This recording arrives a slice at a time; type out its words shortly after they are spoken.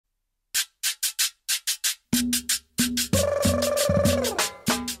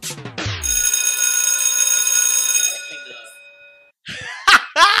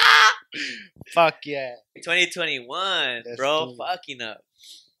Fuck yeah. 2021, Let's bro. do it. Fucking up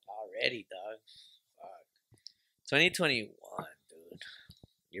already, dog. Fuck. 2021, dude.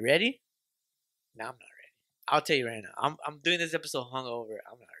 You ready? No, I'm not ready. I'll tell you right now. I'm doing this episode hungover.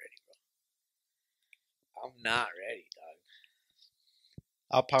 I'm not ready, bro. I'm not ready, dog.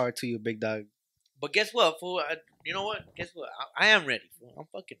 All power to you, big dog. But guess what, fool? You know what? Guess what? I am ready, fool. I'm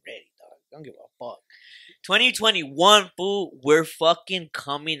fucking ready, dog. Don't give a fuck. 2021, fool. We're fucking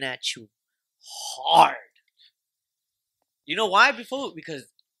coming at you hard. You know why? Because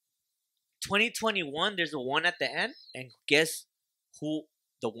 2021, there's a one at the end, and guess who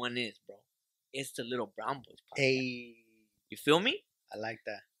the one is, bro? It's the Little Brown Boys podcast. Hey, You feel me? I like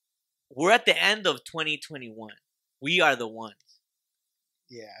that. We're at the end of 2021. We are the ones.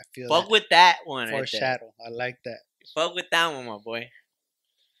 Yeah, I feel Fuck that. with that one. Right there. Foreshadow. I like that. Fuck with that one, my boy.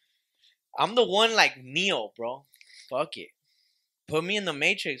 I'm the one like Neo, bro. Fuck it. Put me in the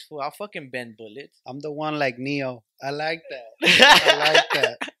Matrix, fool. I'll fucking bend bullets. I'm the one like Neo. I like that. I like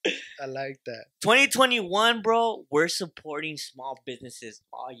that. I like that. 2021, bro. We're supporting small businesses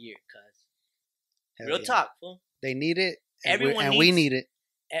all year, cuz. Hell Real yeah. talk, fool. They need it. And Everyone we needs- need it.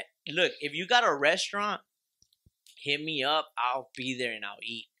 Look, if you got a restaurant, hit me up. I'll be there and I'll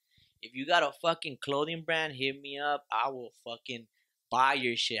eat. If you got a fucking clothing brand, hit me up. I will fucking buy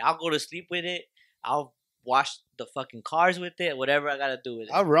your shit. I'll go to sleep with it. I'll wash the fucking cars with it. Whatever I gotta do with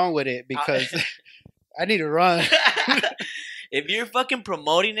it. I'll run with it because I need to run. If you're fucking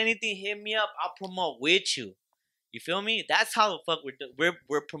promoting anything, hit me up. I'll promote with you. You feel me? That's how the fuck we're doing.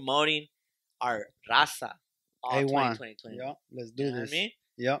 We're promoting our raza. All A1. 2020. Yep, let's You do know what this. I mean?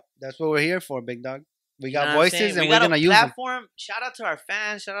 Yep, that's what we're here for, big dog. We You know got what I'm saying? voices and We we're got gonna a use them. platform. Shout out to our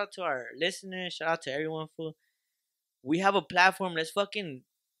fans. Shout out to our listeners. Shout out to everyone. Fool. We have a platform. Let's fucking.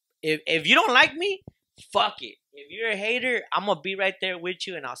 If you don't like me, fuck it. If you're a hater, I'm gonna be right there with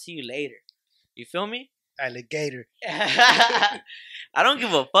you, and I'll see you later. You feel me? Alligator. I don't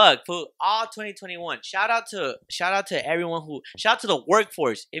give a fuck, fool. All 2021. Shout out to everyone who. Shout out to the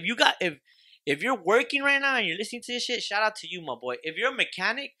workforce. If you're working right now and you're listening to this shit, shout out to you, my boy. If you're a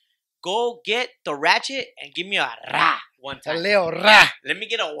mechanic, go get the ratchet and give me a rah one A time. Leo Ra. Let me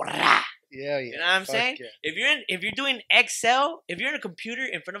get a rah. Yeah, yeah. You know what I'm Fuck saying? yeah. If you're doing Excel, if you're in a computer,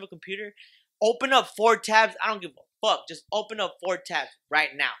 in front of a computer, open up 4 tabs. I don't give a fuck. Just open up 4 tabs right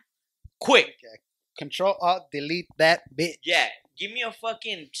now. Quick. Okay. Control Alt Delete that bitch. Yeah. Give me a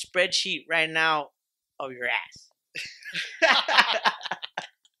fucking spreadsheet right now of your ass.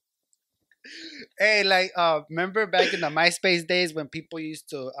 Hey, like, remember back in the MySpace days when people used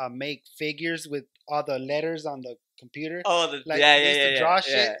to make figures with all the letters on the computer? Oh, Like, yeah, they yeah, used yeah, to draw yeah,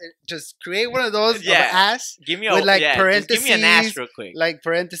 shit. yeah. Just create one of those Yeah. of an ass, Give me a with, like, just give me an ass parentheses, real quick. like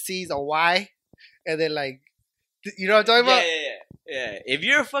parentheses, a Y, and then like, you know what I'm talking Yeah, about? yeah. If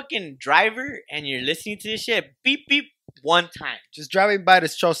you're a fucking driver and you're listening to this shit, beep beep one time. Just driving by to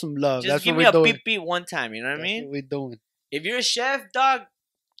show some love. Just That's give what me we're a doing. beep beep one time. You know what I That's mean? what we're doing. If you're a chef, dog,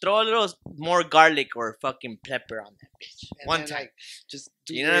 throw a little more garlic or fucking pepper on that bitch. And One then, time. like, just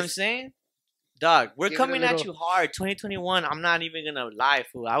do You know what I'm this. saying? Dog, we're Give it a coming at little- you hard. 2021, I'm not even gonna lie,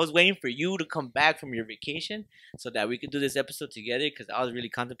 fool. I was waiting for you to come back from your vacation so that we could do this episode together because I was really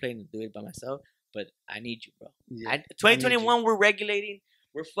contemplating to do it by myself. But I need you, bro. Yeah. 2021, we're regulating.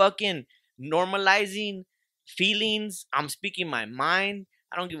 We're fucking normalizing feelings. I'm speaking my mind.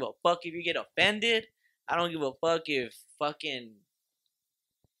 I don't give a fuck if you get offended. I don't give a fuck if fucking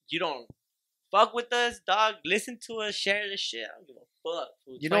you don't fuck with us, dog. Listen to us, share this shit. I don't give a fuck.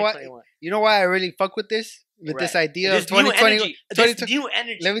 Fool. You know what? 2021. You know why I really fuck with this? With this Right. idea This of new 2020. energy. 2020 This new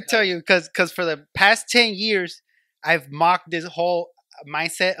energy. Let me cuz. tell you, because for the past 10 years, I've mocked this whole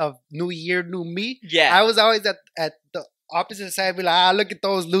mindset of new year, new me. Yeah. I was always at the opposite side, be like, look at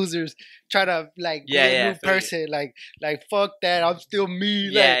those losers, try to like Yeah, be yeah, a I new feel you. person, like fuck that, I'm still me,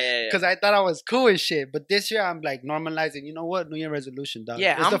 Yeah. because I thought I was cool and shit. But this year, I'm like normalizing. You know what? New Year resolution, dog.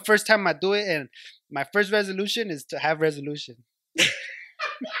 Yeah, it's the I'm- first time I do it, and my first resolution is to have resolution.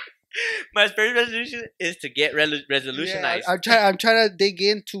 My first resolution is to get resolutionized. Yeah, I'm trying to dig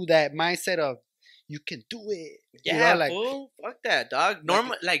into that mindset of you can do it. You Yeah, know, like fool. Fuck that, dog.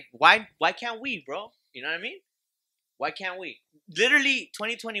 Normal, like, why can't we, bro? You know what I mean? Why can't we? Literally,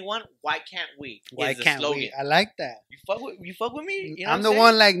 2021. Why can't we? why is the can't slogan. we? I like that. You fuck with me. You know I'm what the saying?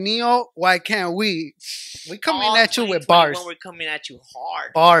 one like Neo. Why can't we? We coming All at you with 2021, bars. We're coming at you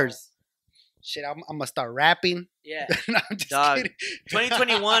hard. Bars. Shit, I'm gonna start rapping. Yeah. No, I'm just Dog. kidding.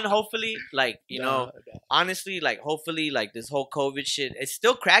 2021. Hopefully, like you know, honestly, like hopefully, like this whole COVID shit, it's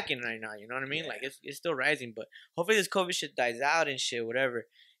still cracking right now. You know what I mean? Yeah. Like it's still rising, but hopefully this COVID shit dies out and shit, whatever.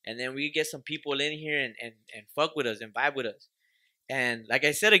 And then we get some people in here and fuck with us and vibe with us. And like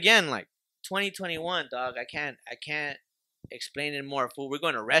I said again, like 2021, dog. I can't explain it more. Fool. We're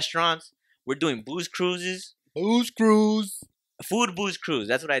going to restaurants. We're doing booze cruises. Booze cruise. Food booze cruise.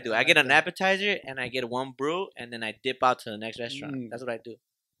 That's what I do. I get an appetizer and I get one brew and then I dip out to the next restaurant. That's what I do.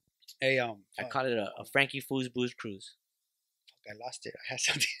 Hey, I call it a Frankie Foods booze cruise. I lost it. I had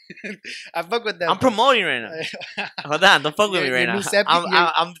something. I fuck with that. I'm promoting right now. Hold on, don't fuck with me right now.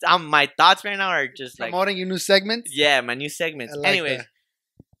 I'm my thoughts right now are just like promoting your new segments. Yeah, my new segments. Like anyways, that.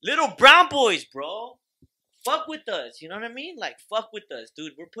 Little brown boys, bro. Fuck with us. You know what I mean? Like fuck with us,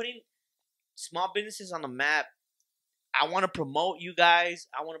 dude. We're putting small businesses on the map. I want to promote you guys.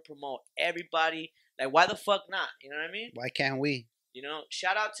 I want to promote everybody. Like, why the fuck not? You know what I mean? Why can't we? You know,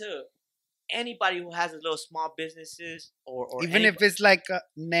 shout out to anybody who has a little small businesses or even if it's like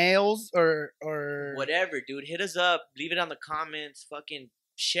nails or whatever, dude. Hit us up. Leave it on the comments. Fucking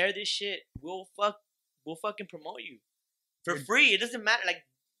share this shit. We'll fucking promote you for free. It doesn't matter. Like,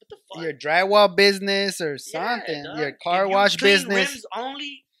 what the fuck? Your drywall business or something. Yeah, your car wash clean business. Rims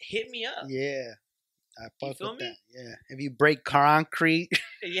only. Hit me up. Yeah. I fuck with me? that. Yeah. If you break concrete.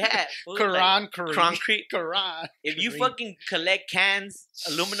 Yeah. Concrete. Concrete. Concrete. If you fucking collect cans,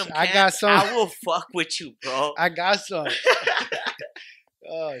 aluminum cans, I got some. I will fuck with you, bro. I got some.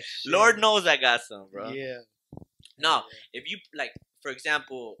 Oh shit. Lord knows I got some, bro. Yeah. No, if you like, for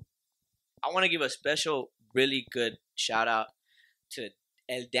example, I want to give a special, really good shout out to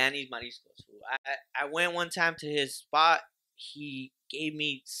El Danny's Mariscos. I went one time to his spot. He gave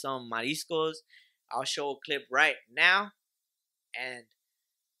me some mariscos. I'll show a clip right now, and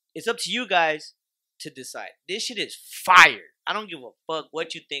it's up to you guys to decide. This shit is fire. I don't give a fuck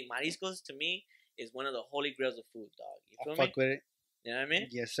what you think. Mariscos to me is one of the holy grails of food, dog. You feel me? Fuck with it. You know what I mean?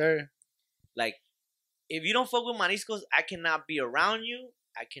 Yes, sir. Like, if you don't fuck with mariscos, I cannot be around you.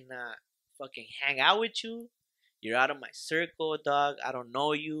 I cannot fucking hang out with you. You're out of my circle, dog. I don't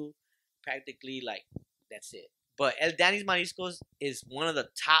know you. Practically, like, that's it. But El Danny's Mariscos is one of the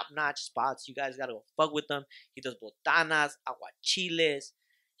top-notch spots. You guys gotta go fuck with them. He does botanas, aguachiles.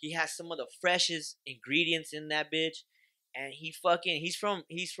 He has some of the freshest ingredients in that bitch. And he's from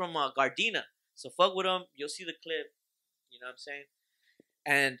Gardena. So fuck with him. You'll see the clip. You know what I'm saying?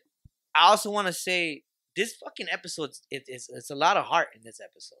 And I also want to say, this fucking episode, it's a lot of heart in this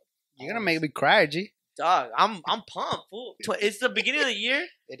episode. You're gonna make me cry, G. Dog, I'm pumped, fool. It's the beginning of the year,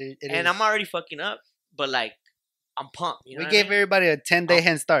 and I'm already fucking up. But like, I'm pumped. You know we gave everybody a 10-day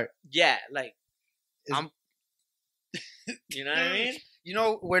head start. Yeah, like you know what I mean? You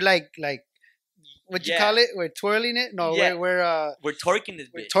know, we're like what you call it? We're twirling it. No, we're torquing this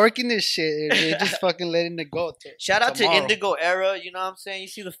bitch. We're torquing this shit. We're just fucking letting it go. Shout out to Indigo Era. You know what I'm saying? You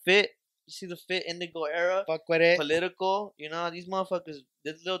see the fit. Indigo Era. Fuck with it. Political. You know, these motherfuckers,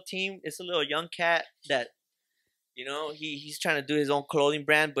 this little team, it's a little young cat that, you know, he's trying to do his own clothing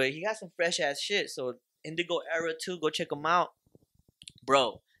brand, but he got some fresh ass shit. So Indigo Era too, go check him out.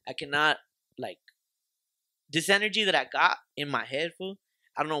 Bro, I cannot, like, this energy that I got in my head, fool,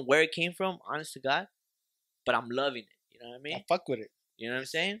 I don't know where it came from, honest to God, but I'm loving it. You know what I mean? I fuck with it. You know what I'm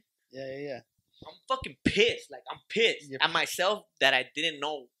saying? Yeah. I'm fucking pissed. Like, I'm pissed at myself that I didn't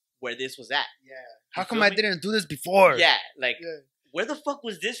know where this was at. Yeah. How come I didn't do this before? Yeah. Like, where the fuck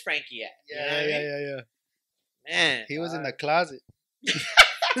was this Frankie at? Yeah, you know what I mean? Man. He was in the closet.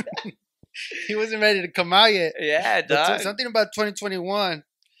 He wasn't ready to come out yet. Yeah, dog. Something about 2021.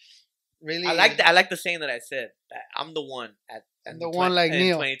 Really, I like the saying that I said. That I'm the one I'm the one like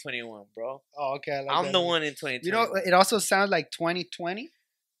Neil. 2021, bro. Oh, okay. I'm the one in 2021. You know, it also sounds like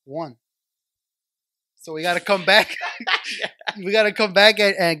 2021. So we gotta come back. We gotta come back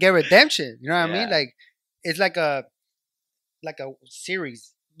and get redemption. You know what I mean? Like, it's like a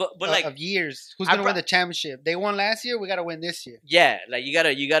series. But like of years, who's gonna win the championship? They won last year. We gotta win this year. Yeah, like you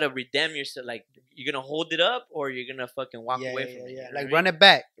gotta redeem yourself. Like, you're gonna hold it up, or you're gonna fucking walk away from it. Yeah, like run it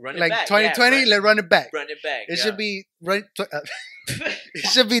back. Run it like back. 2020, let's run it back. Run it back. It should be it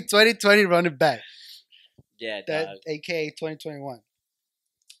should be 2020. Run it back. Yeah, that dog. AKA 2021.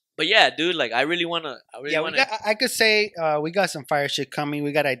 But yeah, dude, like I really wanna. I could say we got some fire shit coming.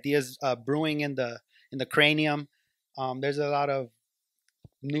 We got ideas brewing in the cranium. There's a lot of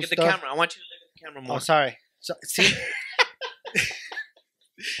new look at stuff. the camera. I want you to look at the camera more. Oh, sorry. So, see,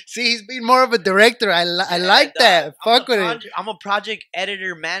 he's being more of a director. I like that. Fuck with it. I'm a project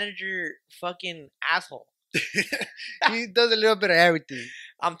editor, manager, fucking asshole. He does a little bit of everything.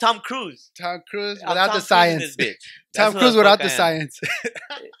 I'm Tom Cruise. Tom Cruise without the science. Tom Cruise without the science.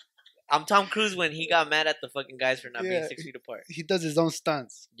 I'm Tom Cruise when he got mad at the fucking guys for not being 6 feet apart. He does his own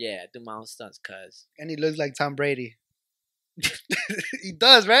stunts. Yeah, I do my own stunts, cuz. And he looks like Tom Brady. He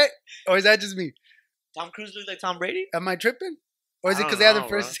does, right? Or is that just me? Tom Cruise looks like Tom Brady? Am I tripping? Or is it I because don't they have the know,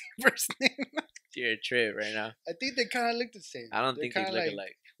 bro. first name? You're a trip right now. I think they kind of look the same. I don't They're think they kinda look like,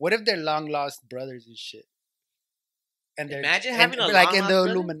 alike. what if they're long lost brothers and shit? And they're Imagine having a like in long-lost the brother.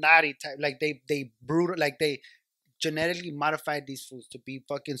 Illuminati type, like they brutal, like they genetically modified these fools to be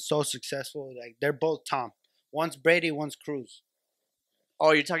fucking so successful. Like they're both Tom. One's Brady, one's Cruz.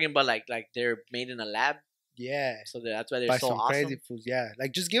 Oh, you're talking about like they're made in a lab, Yeah, so that's why they're by so some awesome. crazy fools. Yeah,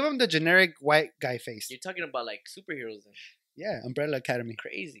 like just give them the generic white guy face. You're talking about like superheroes and Yeah, Umbrella Academy.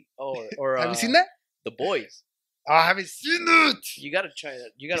 crazy. Or Have you seen that? The Boys. Oh, I haven't seen it. You gotta try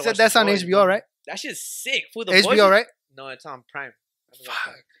that. You You gotta. said watch that's The on Boys, HBO, bro. right? That shit's sick. Fool, the HBO, Boys is- right? No, it's on Prime. Fuck.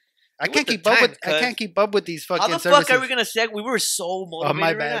 I With can't the keep up with. times, I can't keep up with these fucking How the services. fuck are we gonna seg? We were so motivated. my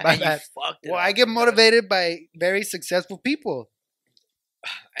right bad, now, my and you bad. fucked it Well, up. I get motivated by very successful people,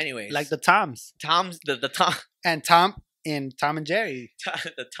 Anyways, like the Toms Tom's the Tom and Tom in Tom and Jerry.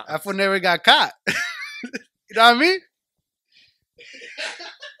 the Tom. That fool never got caught. You know what I mean?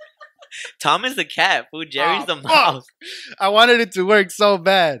 Tom is the cat. Fool, Jerry's Oh, the fuck. mouse. I wanted it to work so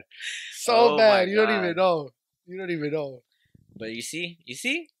bad, so Oh, my bad. You don't God. even know. You don't even know. But you see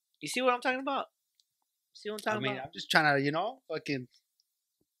what I'm talking about. See what I'm I talking mean, about? I'm just trying to, fucking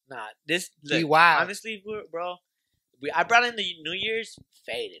Nah, this be look, wild. honestly, bro. I brought in the New Year's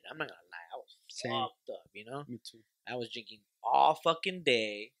faded. I'm not gonna lie, I was Same. fucked up. You know, Me too. I was drinking all fucking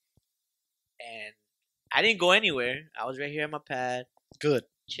day, and I didn't go anywhere. I was right here at my pad, Good.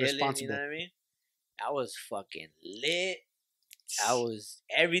 chilling. You Responsible. know what I mean? I was fucking lit. I was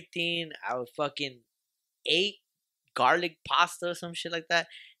everything. I was fucking ate garlic pasta, some shit like that.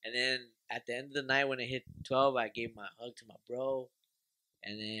 And then at the end of the night, when it hit 12, I gave my hug to my bro.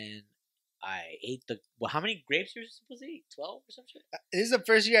 And then I ate how many grapes were you supposed to eat? 12 or some shit? This is the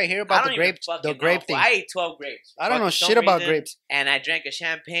first year I hear I about don't the even grape, fucking the know, grape fool. thing. I ate 12 grapes. I don't know For some shit about reason. grapes. And I drank a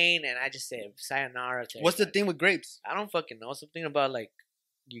champagne, and I just said sayonara to What's the everybody. thing with grapes? I don't fucking know. Something about like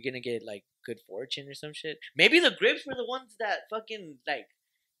you're gonna get like good fortune or some shit. Maybe the grapes were the ones that fucking like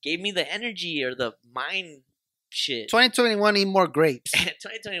gave me the energy or the mind shit. 2021, eat more grapes.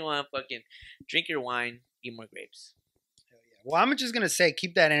 2021, fucking drink your wine, eat more grapes. Well, I'm just gonna say,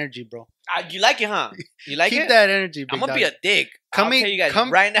 keep that energy, bro. You like it, huh? You like keep it? that energy, big I'm gonna dog. be a dick. Come I'll in- tell you guys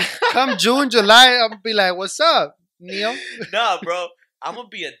come- right now. Come June, July, I'm gonna be like, "What's up, Neil?" Nah, bro. I'm gonna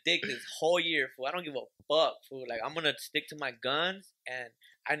be a dick this whole year, fool. I don't give a fuck, fool. Like, I'm gonna stick to my guns, and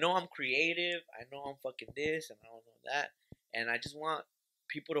I know I'm creative. I know I'm fucking this, and I don't know that. And I just want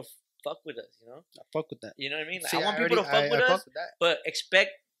people to fuck with us, you know? I fuck with that. You know what I mean? Like, See, I want people to fuck with I us, fuck with that. but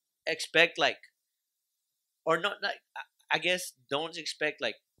expect like, or not, like, I guess don't expect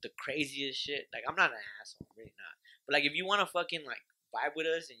like the craziest shit. Like, I'm not an asshole, I'm really not. But like, if you want to fucking like vibe with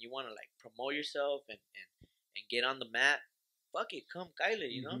us and you want to like promote yourself and get on the mat, fuck it, come Kyle,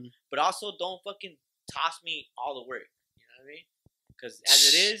 you know. Mhm. But also don't fucking toss me all the work. You know what I mean? Because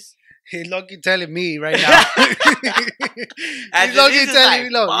as it is, He's lucky telling me right now. As He's it lucky is, it's telling like, me.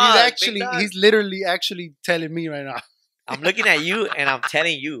 Look, fuck, big dog. he's literally actually telling me right now. I'm looking at you and I'm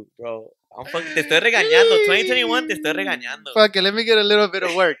telling you, bro. I'm fucking, te estoy regañando. 2021, te estoy regañando. Fuck it, let me get a little bit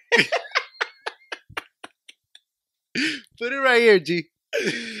of work. Put it right here, G.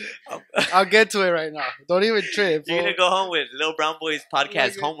 I'll get to it right now. Don't even trip. You're gonna fool. go home with Lil Brown Boy's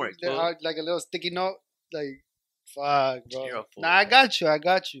podcast homework, fool. Like a little sticky note. Like, fuck, bro. You're a fool, Nah, I bro. got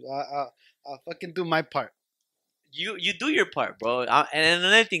you. I'll fucking do my part. You do your part, bro. And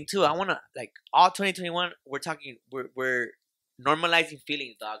another thing too, I wanna like all 2021. We're normalizing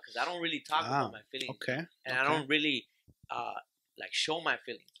feelings, dog. Because I don't really talk about my feelings, Okay. and I don't really like show my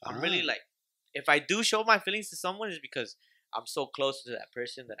feelings. I'm really Ah. like, if I do show my feelings to someone, it's because I'm so close to that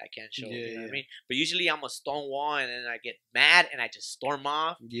person that I can't show. You know what I mean? But usually I'm a stonewall, and then I get mad and I just storm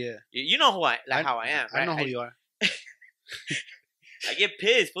off. Yeah. You know how I am, right? I know who you are. I get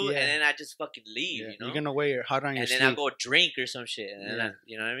pissed, fool, Yeah. and then I just fucking leave. Yeah. You know, You're gonna wear your heart on your and sleeve. then I go drink or some shit, and then Yeah.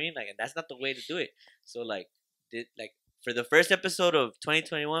 you know what I mean? Like, and that's not the way to do it. So like, for the first episode of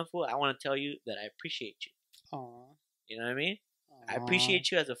 2021, fool, I want to tell you that I appreciate you. Aw. You know what I mean? I Aw.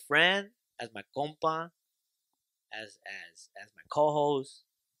 appreciate you as a friend, as my compa, as my co-host.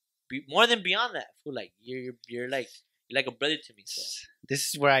 More than beyond that, fool. Like you're like a brother to me. So.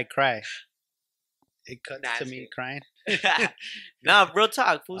 This is where I cry. It cuts Nah, to it's me good. crying. Nah, real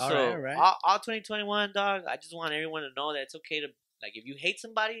talk, fool. All So right, all right. all 2021, dog. I just want everyone to know that it's okay to, like, if you hate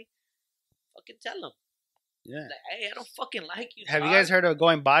somebody, fucking tell them. Yeah. Like, hey, I don't fucking like you. Have you dog. guys heard of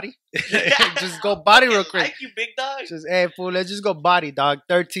going body? Just go body real Fucking quick. Like you, big dog. Just, hey, fool, let's just go body, dog.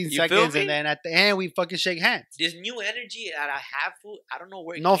 13 You feel seconds, me? and then at the end, we fucking shake hands. This new energy that I have, fool. I don't know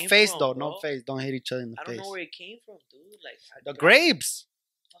where it No came face, from, though. bro. No face. Don't hit each other in the I don't face. know where it came from, dude. Like The grapes.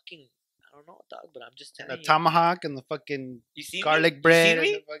 Fucking, I I don't know, dog, but I'm just And telling the you. tomahawk and the fucking You see garlic me? bread. You seen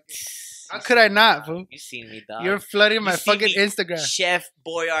And me? the fucking... You How seen could I me, not, dog. fool? You seen me, dog. You're flooding my You see fucking me, Instagram. Chef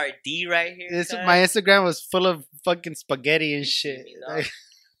Boyardee right here. This cuz. my Instagram was full of fucking spaghetti and You see shit. me, dog. Like,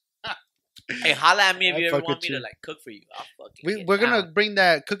 Hey, holla at me if I you ever fuck want with me to you. like cook for you. I'll fucking we're get gonna down. bring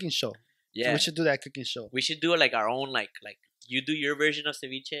that cooking show. Yeah. We should do that cooking show. We should do it like our own, like you do your version of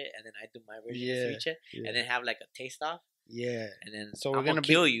ceviche, and then I do my version Yeah, of ceviche, yeah. and then have like a taste off, Yeah. and then So we're I'm gonna gonna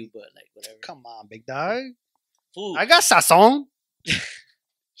kill you, but like whatever. Come on, big dog. Food. I got sazon.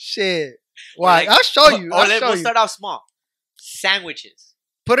 Shit. Or Why? like- I'll show you. Or I'll show we'll you. start off small. Sandwiches.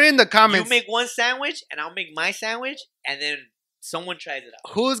 Put it in the comments. You make one sandwich, and I'll make my sandwich, and then someone tries it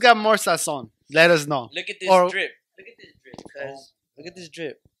out. Who's got more sazon? Let us know. Look at this Or- drip. Look at this drip, cuz. Look at this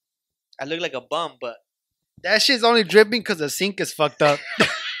drip. I look like a bum, but That shit's only dripping because the sink is fucked up.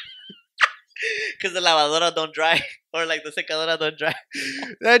 because the lavadora don't dry, or like the secadora don't dry.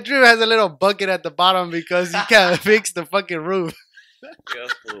 That drip has a little bucket at the bottom because you can't fix the fucking roof. You're a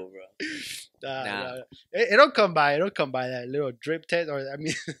fool, bro. Nah. It'll come by. It'll come by that little drip test, or I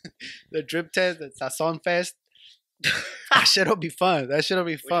mean, the drip test, the Sazon Fest. That shit'll be fun. That shit'll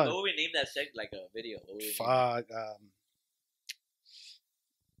be fun. What would we name that segment? Like a video? What would we name Fuck.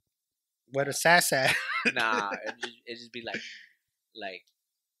 Where the sass at? it? Nah, it'd just be like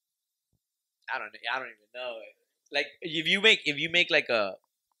I don't even know. Like if you make like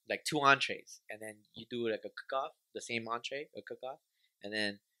two entrees and then you do like a cook off, the same entree, a cook off, and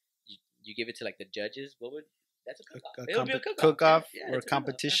then you give it to like the judges. That's a cook off. It would be a cook off. Or a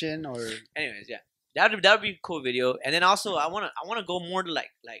competition or Anyways, yeah. That would be a cool video. And then also I wanna go more to like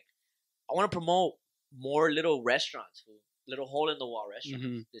I wanna promote more little restaurants, little hole in the wall restaurants.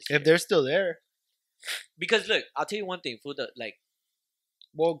 Mhm. This year. if they're still there. Because look, I'll tell you one thing, food. Like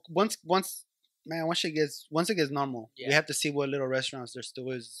Well, once it gets normal, we Yeah. have to see what little restaurants there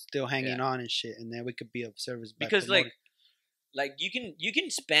still hanging Yeah. on and shit, and then we could be of service. By because promoting. like you can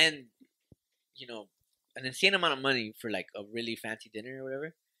spend, you know, an insane amount of money for like a really fancy dinner or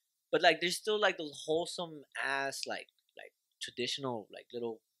whatever, but like there's still like those wholesome ass like traditional like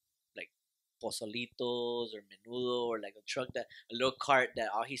little like pozolitos or menudo or like a little cart that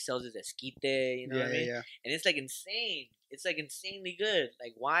all he sells is esquite, you know what I mean? Yeah. And it's like insane. It's like insanely good.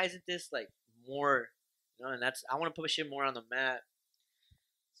 Like why isn't this like more? You know, and I want to put shit more on the map.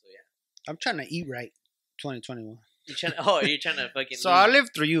 So yeah, I'm trying to eat right. 2021. you're trying to fucking. So lose. I live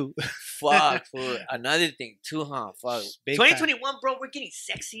through you. Fuck, fool. Another thing too, huh? Fuck. Big 2021, bro. We're getting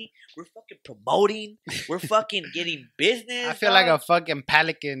sexy. We're fucking promoting. We're fucking getting business. I feel like a fucking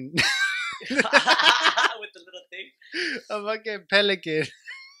pelican. with the little thing. A fucking pelican.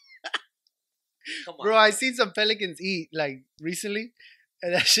 Come on, Bro, I seen some pelicans eat like recently.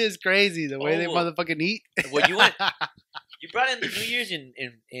 And that shit's crazy. The way they Oh. motherfucking eat. Well, you brought in the New Year's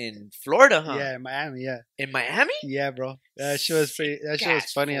in Florida, huh? Yeah, in Miami, yeah. In Miami? Yeah, bro. That shit was pretty. That shit was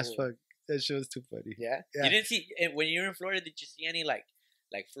Sick-ass funny as fool. fuck. That shit was too funny. Yeah. Yeah. You didn't see when you were in Florida. Did you see any like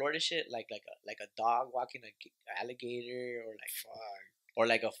Florida shit? Like a dog walking an alligator or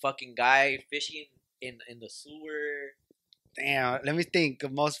like a fucking guy fishing in the sewer. Damn, let me think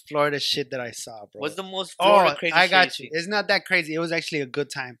of most Florida shit that I saw, bro. What's the most Florida Oh, crazy I shit got you've you. seen? It's not that crazy. It was actually a good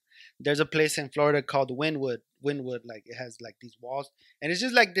time. There's a place in Florida called Wynwood. Wynwood, like it has like these walls, and it's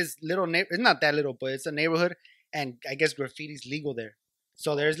just like this little neighbor. It's not that little, but it's a neighborhood, and I guess graffiti's legal there.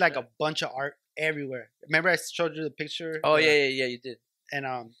 So there's like a bunch of art everywhere. Remember I showed you the picture? Oh yeah, you did. And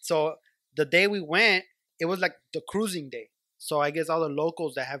so the day we went, it was like the cruising day. So I guess all the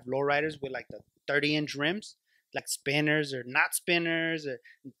locals that have lowriders with like the 30-inch rims, like spinners or not spinners or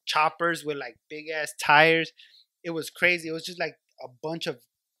choppers with like big ass tires. It was crazy. It was just like a bunch of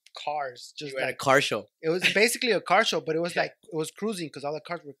cars, just You were at a like car show. it was basically a car show, but it was like it was cruising because all the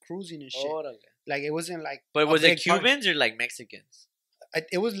cars were cruising and shit. Órale. Like it wasn't like. But a was it big party. Cubans or like Mexicans?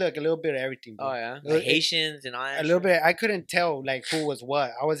 It was like a little bit of everything. Bro. Oh yeah, It was- like Haitians and all that. a little shit? bit. I couldn't tell like who was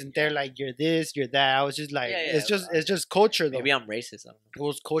what. I wasn't there like you're this, you're that. I was just like Yeah, it's just culture though. Maybe I'm racist. I don't know. It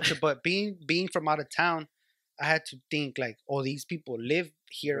was culture, but being from out of town, I had to think like, oh, these people live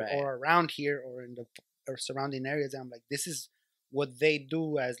here Right. or around here or in the or surrounding areas. And I'm like, this is what they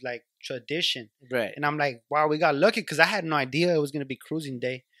do as like tradition. Right. And I'm like, wow, we got lucky because I had no idea it was gonna be cruising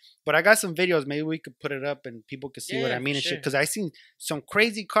day. But I got some videos. Maybe we could put it up and people could see what Yeah, I mean for and shit. sure. Because I seen some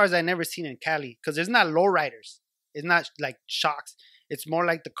crazy cars I never seen in Cali. Because there's not lowriders. It's not like shocks. It's more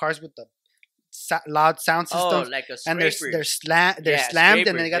like the cars with the loud sound systems. Oh, like a and scraper. they're slammed Yeah, and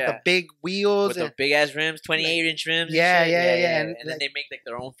then they got scrapers, the big wheels with and the big ass rims, 28-inch rims. Yeah, and shit. yeah. And, And then like- they make like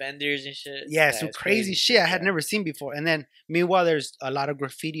their own fenders and shit. yeah, some it's crazy shit I had yeah. never seen before. And then meanwhile, there's a lot of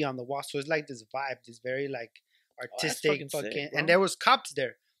graffiti on the wall, so it's like this vibe, this very like that's artistic fucking sick, bro. and there was cops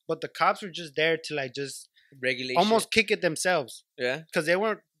there, but the cops were just there to like just Regulation. almost kick it themselves Yeah. because they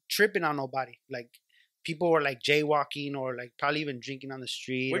weren't tripping on nobody. Like people were like jaywalking or like probably even drinking on the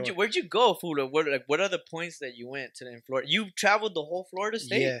street. Where'd you go, fool? What are the points that you went to in Florida? You traveled the whole Florida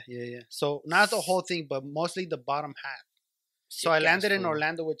state? Yeah. So not the whole thing, but mostly the bottom half. So I landed in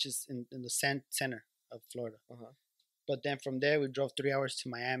Orlando, which is in the center of Florida. Uh-huh. But then from there, we drove 3 hours to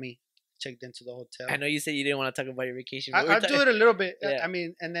Miami, checked into the hotel. I know you said you didn't want to talk about your vacation. I'll do it a little bit. Yeah. I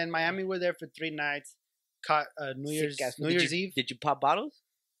mean, and then Miami, we're there for 3 nights. Caught New Year's Eve. Did you pop bottles?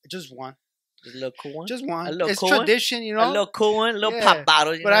 Just one. Just a little cool one? Just one. A little it's cool tradition, one? you know? A little cool one? A little Yeah. pop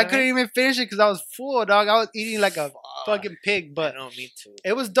bottles. But I couldn't even finish it because I was full, dog. I was eating like a fucking pig. But I know, me too.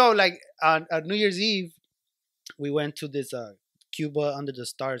 it was dope. Like on New Year's Eve, we went to this Cuba Under the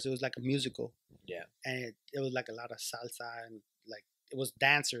Stars. It was like a musical. Yeah. And it was like a lot of salsa and like it was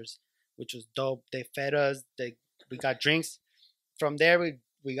dancers, which was dope. They fed us. We got drinks. From there,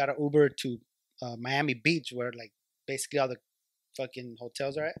 we got an Uber to Miami Beach, where like basically all the fucking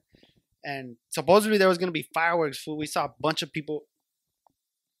hotels are at. And supposedly there was gonna be fireworks. Fool. We saw a bunch of people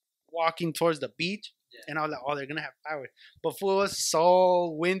walking towards the beach. Yeah. And I was like, oh, they're gonna have fireworks. But fool, it was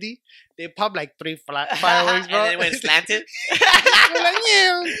so windy. They popped like 3 fireworks, bro. And they went slanted. We're like,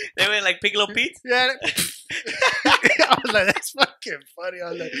 yeah. They went like Piccolo Pete. Yeah. I was like, that's fucking funny.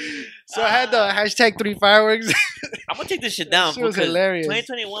 I was like, so I had the hashtag 3 fireworks. I'm gonna take this shit down. It was hilarious.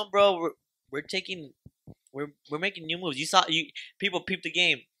 2021, bro. We're making new moves. People peep the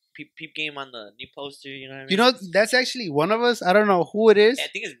game. Peep game on the new poster. You know what I mean? You know, that's actually one of us. I don't know who it is. Yeah, I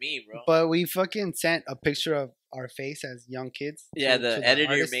think it's me, bro. But we fucking sent a picture of our face as young kids. Yeah, the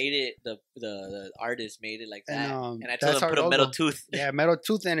editor made it. The artist made it like that. And I told him to put a metal tooth. Yeah, metal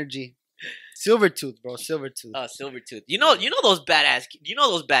tooth energy. Silver tooth, bro. Silver tooth. Oh, silver tooth. You know those badass. You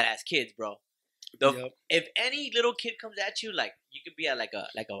know those badass kids, bro. Yep. If any little kid comes at you, like you could be at like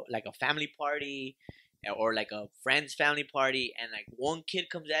a family party, or like a friend's family party, and like one kid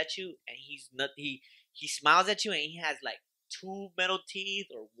comes at you and he smiles at you and he has like 2 metal teeth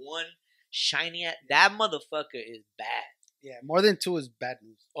or 1 shiny that motherfucker is bad. Yeah, more than 2 is bad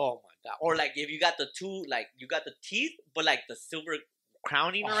news. Oh my god. Or like if you got the 2, like you got the teeth but like the silver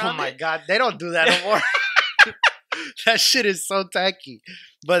crowning around. Oh my god, they don't do that no more. That shit is so tacky,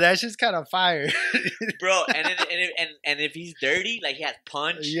 but that shit's kind of fire, bro. And if he's dirty, like he has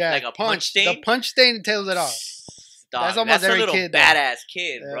punch, yeah, like a punch stain. The punch stain tells it all. Dog, that's almost every a little kid, badass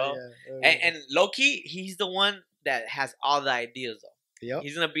kid, bro. Yeah. And low key, he's the one that has all the ideas, though. Yep.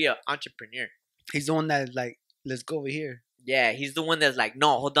 He's gonna be an entrepreneur. He's the one that's like, let's go over here. Yeah, he's the one that's like,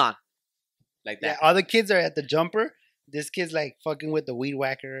 no, hold on, like that. Yeah, all the kids are at the jumper. This kid's like fucking with the weed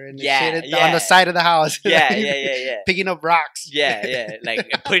whacker and shit on the side of the house. Yeah, yeah. Picking up rocks. Yeah. Like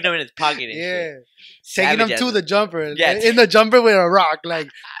putting them in his pocket and shit. Taking them to the jumper. Yeah. In the jumper with a rock. Like,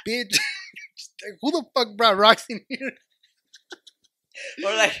 bitch, who the fuck brought rocks in here?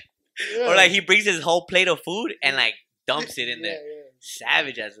 Or like he brings his whole plate of food and like dumps it in there. Yeah.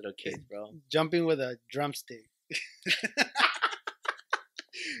 Savage as little kids, bro. Jumping with a drumstick.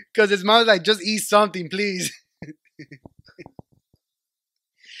 Because his mom's like, just eat something, please.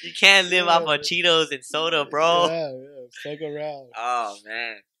 You can't live off of Cheetos and soda, bro. Yeah, fuck around. Oh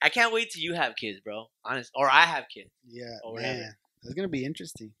man, I can't wait till you have kids, bro. Honest, or I have kids. Yeah, or whatever. man, that's gonna be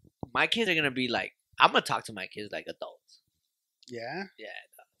interesting. My kids are gonna be like, I'm gonna talk to my kids like adults. Yeah. Yeah,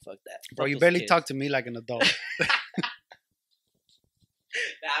 fuck that, bro. Fuck You those barely kids. talk to me like an adult.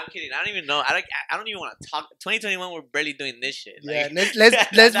 Nah, I'm kidding. I don't even know. I don't even want to talk. 2021, we're barely doing this shit. Yeah, Like,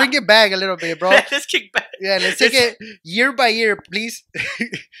 let's bring it back a little bit, bro. Let's kick back. Yeah, let's take it year by year, please.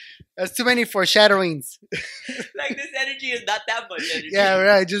 That's too many foreshadowings. Like this energy is not that much energy. Yeah,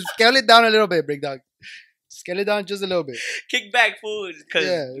 right. Just scale it down a little bit, big dog. Scale it down just a little bit. Kick back food because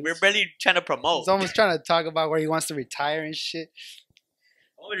we're barely trying to promote. He's almost trying to talk about where he wants to retire and shit.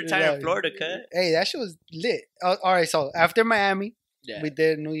 I want to retire in Florida, cut. Hey, that shit was lit. All right, so after Miami, yeah, we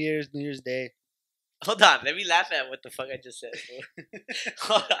did New Year's Day. Hold on, let me laugh at what the fuck I just said.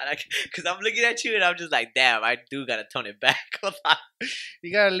 Hold on, because I'm looking at you and I'm just like, damn, I do gotta tone it back. Hold on.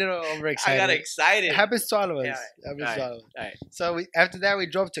 You got a little overexcited. I got excited. It happens to all of us. Yeah, All right. So after that, we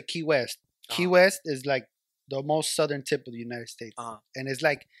drove to Key West. Key West is like the most southern tip of the United States, and it's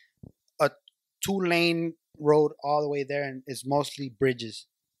like a 2-lane road all the way there, and it's mostly bridges.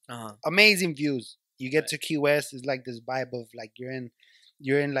 Amazing views. You get to Key West, it's like this vibe of like you're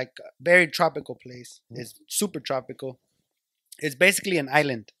in like a very tropical place. It's super tropical. It's basically an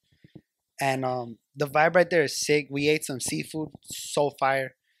island, and the vibe right there is sick. We ate some seafood, so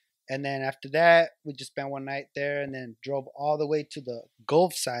fire, and then after that we just spent one night there, and then drove all the way to the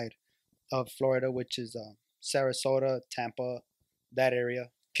Gulf side of Florida, which is Sarasota, Tampa, that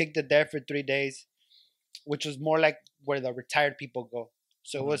area. kicked it there for 3 days, which was more like where the retired people go.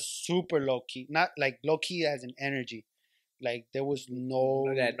 So it was super low key, not like low key as in energy. Like there was no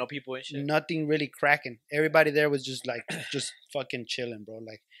people and shit. nothing really cracking. Everybody there was just like just fucking chilling, bro.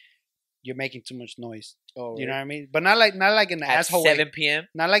 Like you're making too much noise. Oh, You know what I mean? But not like in the At asshole 7 way. p.m.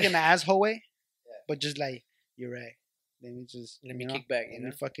 Not like in the asshole way. Yeah. But just like you're right. Let me kick back. Let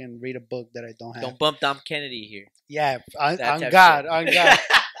me fucking read a book that I don't have. Don't bump Dom Kennedy here. Yeah, That on type God, shit. on God.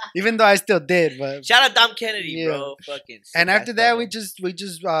 Even though I still did, but Shout out Dom Kennedy, Yeah. bro. Fucking. and sick after ass that fellow. we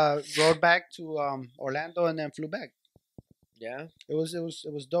just rode back to Orlando and then flew back. Yeah, It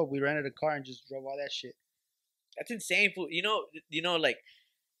was dope. We rented a car and just drove all that shit. that's insane. Fool. You know, like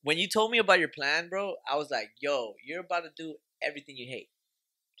when you told me about your plan, bro, I was like, yo, you're about to do everything you hate.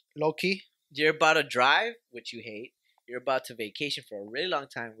 Low key. You're about to drive, which you hate. You're about to vacation for a really long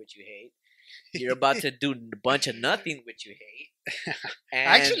time, which you hate. You're about to do a bunch of nothing, which you hate. And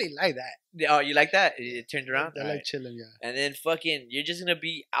I actually like that. oh, you like that? It turned around. I like Alright. chilling, yeah. And then fucking, you're just gonna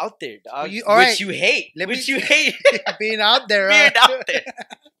be out there, dog. Well, which alright. you hate. Let me- Which you hate. Being out there, Being huh? out there.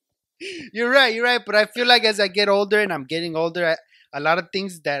 You're right. But I feel like as I get older and I'm getting older, a lot of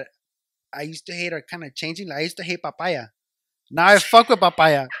things that I used to hate are kind of changing. Like I used to hate papaya. Now I fuck with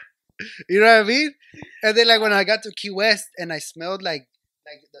papaya. You know what I mean? And then like when I got to Key West and I smelled like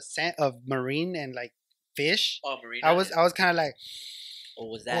the scent of marine and like fish, Oh, Marina. I was kind of like, What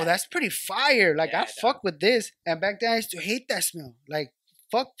was that? oh, that's pretty fire. Like Yeah, I fuck with this. And back then I used to hate that smell. Like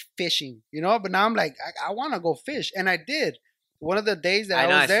fuck fishing, you know. But now I'm like, I want to go fish, and I did. One of the days that I,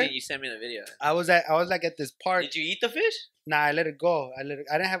 know. was I there, see you sent me the video. I was like at this park. Did you eat the fish? Nah, I let it go. I didn't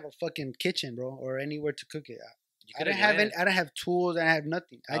have a fucking kitchen, bro, or anywhere to cook it. You I could've didn't have went. I didn't have tools. I didn't have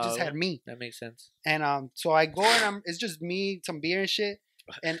nothing. I just Oh, had me. That makes sense. And so I go and it's just me, some beer and shit.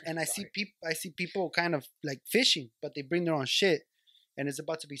 And I see people kind of like fishing, but they bring their own shit. And it's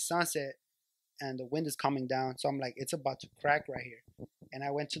about to be sunset, and the wind is coming down. So I'm like, it's about to crack right here. And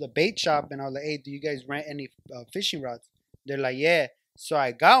I went to the bait shop and I was like, hey, do you guys rent any fishing rods? They're like, yeah. So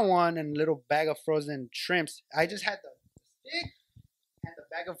I got one and a little bag of frozen shrimps. I just had the stick and the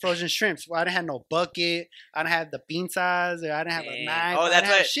bag of frozen shrimps. Well, I didn't have no bucket. I didn't have the pinzas. I didn't have a Dang. knife. Oh, I that's didn't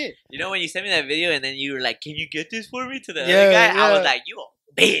have what- shit. You know when you sent me that video and then you were like, "Can you get this for me?" To the Yeah, other guy, I yeah. was like, "You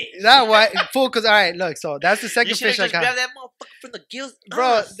a bitch." That why fool? Cause all right, look. So that's the You second should have fish I just got. grabbed that motherfucker from the gills,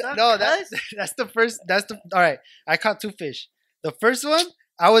 Bro, suck, no, cuz. that's the first. That's the all right. I caught 2 fish. The first one,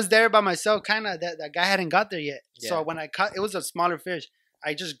 I was there by myself. Kind of that guy hadn't got there yet. Yeah. So when I caught, it was a smaller fish.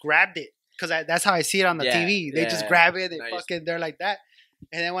 I just grabbed it because that's how I see it on the Yeah, TV. They just yeah. grab it. They Nice. fucking they're like that.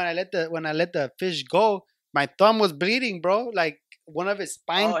 And then when I let the fish go, my thumb was bleeding, bro. Like one of his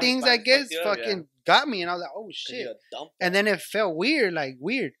spine Oh, his things, I spine guess, fucked you up, fucking got me, and I was like, oh 'Cause shit. you a dump And then it felt weird.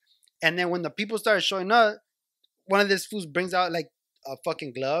 And then when the people started showing up, one of these fools brings out like a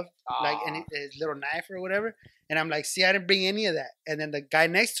fucking glove, like and his little knife or whatever. And I'm like, see, I didn't bring any of that. And then the guy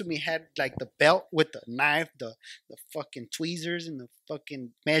next to me had like the belt with the knife, the fucking tweezers and the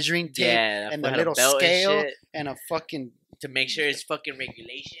fucking measuring tape yeah, and fool the had a little belt and scale shit and a fucking to make sure it's fucking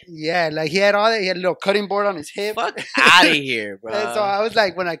regulation. yeah, like he had all that. He had a little cutting board on his hip. Fuck out of here, bro. And so I was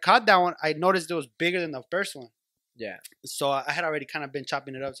like, when I caught that one, I noticed it was bigger than the first one. Yeah. So I had already kind of been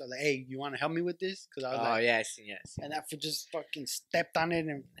chopping it up. So I was like, hey, you want to help me with this? Because I was Oh like, yeah, I see. Yeah, I see. and that fool just fucking stepped on it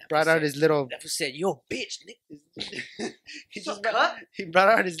and That brought fool out said- his little. That fool said, "Yo, bitch, nigga." he Suck, just huh? he brought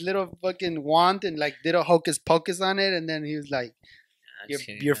out his little fucking wand and like did a hocus pocus on it, and then he was like, I'm "You're just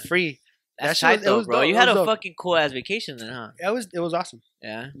kidding, you're man. free." That's that shit tight was- it though, was bro. dope, You it had was a dope. fucking cool ass vacation then, huh? It was awesome.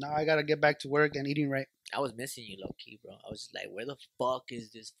 Yeah. Now I gotta get back to work and eating right. I was missing you, low key, bro. I was just like, where the fuck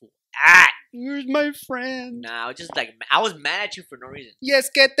is this fool at? Where's my friend? Nah, I was just like, I was mad at you for no reason. Yes,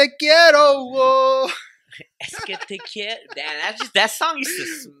 que te quiero. Whoa. Es que te quiero. Damn, that song used to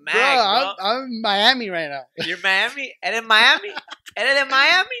smack, Bro, bro. I'm in Miami right now. You're Miami? ¿Eres Miami? ¿Eres de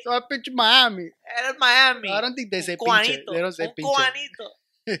Miami? So I picture Miami. ¿Eres Miami? I don't think they say Un pinche. cubanito, They don't say un pinche. cubanito.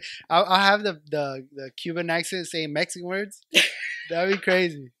 I'll have the Cuban accent saying Mexican words. That'd be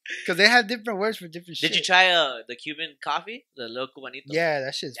crazy. Because they have different words for different shit. Did you try the Cuban coffee? The little cubanito? Yeah,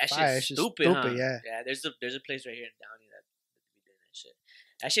 that shit's That fire. shit's That shit's stupid, huh? Yeah. Yeah, there's a place right here in Downey that we doing that shit.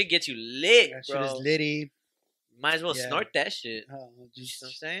 That shit gets you lit, That bro. shit is litty. Might as well Yeah. snort that shit. Oh, You know just, what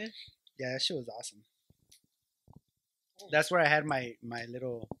I'm saying? yeah, that shit was awesome. That's where I had my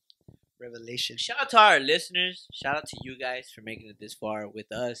little revelation. Shout out to our listeners. Shout out to you guys for making it this far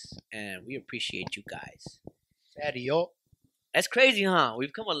with us, and we appreciate you guys. Serio. That's crazy, huh?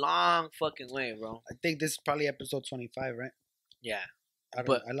 We've come a long fucking way, bro. I think this is probably episode 25, right? Yeah. I don't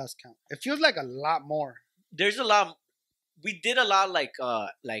But- know. I lost count. It feels like a lot more. There's a lot. We did a lot like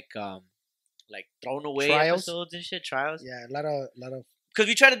thrown away Trials? episodes and shit. Trials. Yeah, a lot of because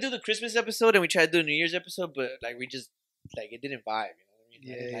we tried to do the Christmas episode and we tried to do a New Year's episode, but like we just like it didn't vibe. You know what I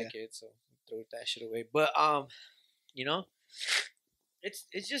mean? I didn't like it, so throw that shit away. But you know, it's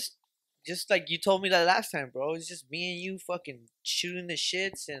just like you told me that last time, bro. It's just me and you fucking shooting the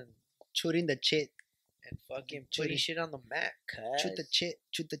shits and shooting the chit and fucking putting shit on the map. Shoot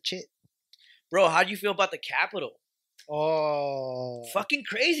the chit. Bro, how do you feel about the Capitol? Oh, fucking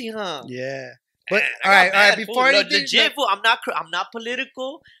crazy, huh? Yeah. But Man, all right. Before anything, legit, fool, I'm not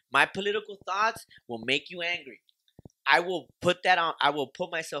political. My political thoughts will make you angry. I will put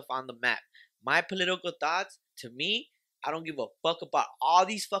myself on the map. My political thoughts, to me, I don't give a fuck about all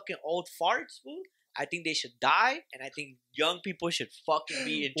these fucking old farts, fool. I think they should die, and I think young people should fucking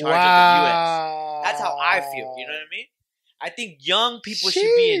be in charge of the U.S. That's how I feel. You know what I mean? I think young people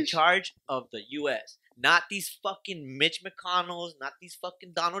should be in charge of the U.S. Not these fucking Mitch McConnells, not these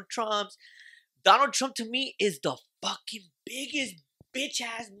fucking Donald Trumps. Donald Trump, to me, is the fucking biggest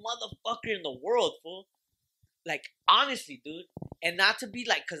bitch-ass motherfucker in the world, fool. Like, honestly, dude. And not to be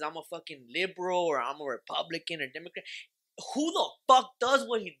like, because I'm a fucking liberal or I'm a Republican or Democrat. Who the fuck does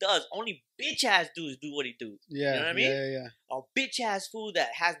what he does? Only bitch-ass dudes do what he does. Yeah, you know what I mean? Yeah. A bitch-ass fool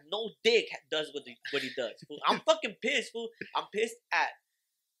that has no dick does what he does. Fool. I'm fucking pissed, fool. I'm pissed at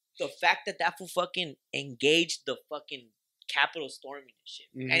the fact that fool fucking engaged the fucking Capitol storming and shit.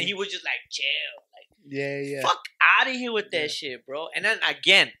 Mm-hmm. And he was just like, chill. Like, yeah. Fuck out of here with that shit, bro. And then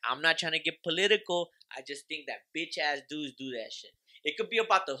again, I'm not trying to get political. I just think that bitch-ass dudes do that shit. It could be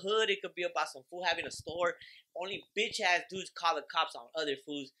about the hood. It could be about some fool having a store. Only bitch-ass dudes call the cops on other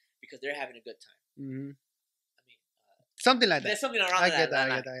fools because they're having a good time. Mm-hmm. I mean, something like that. There's something around I get that. You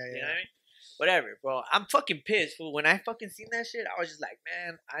know what I mean? Whatever, bro. I'm fucking pissed, fool. When I fucking seen that shit, I was just like,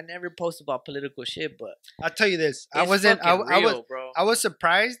 man, I never post about political shit, but I'll tell you this. I was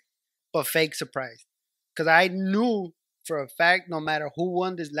surprised, but fake surprised. Because I knew for a fact, no matter who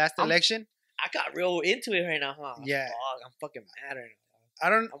won this last election. I got real into it right now, huh? Yeah. Fuck, I'm fucking mad right now.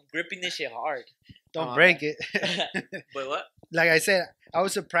 I'm gripping this shit hard. Don't break it. But what? Like I said, I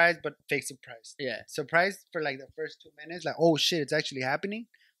was surprised, but fake surprised. Yeah. Surprised for like the first 2 minutes. Like, oh shit, it's actually happening.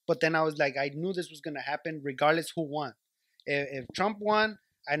 But then I was like, I knew this was going to happen regardless who won. If Trump won,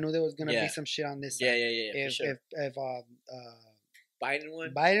 I knew there was going to be some shit on this side. Yeah. If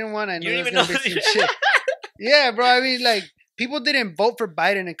Biden won, I knew there was going to be some shit. Yeah, bro. I mean, like, people didn't vote for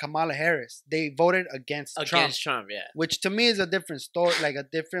Biden and Kamala Harris. They voted against Trump. Against Trump, yeah. Which to me is a different story, like a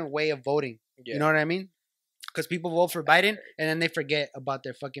different way of voting. Yeah. You know what I mean? Because people vote for Biden and then they forget about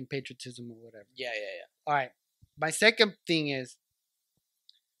their fucking patriotism or whatever. Yeah. All right. My second thing is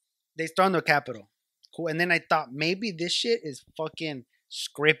they stormed the Capitol. Cool. And then I thought maybe this shit is fucking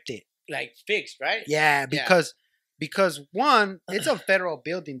scripted. Like fixed, right? Yeah, because one, it's a federal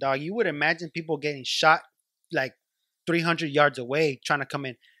building, dog. You would imagine people getting shot like 300 yards away trying to come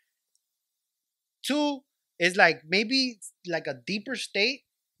in. Two is like maybe like a deeper state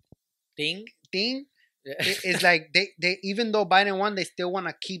thing. Yeah. It's like they even though Biden won, they still want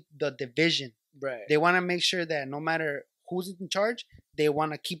to keep the division. Right. They want to make sure that no matter who's in charge, they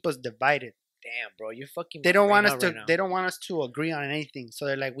want to keep us divided. Damn, bro, you're fucking. They don't want us to. They don't want us to agree on anything. So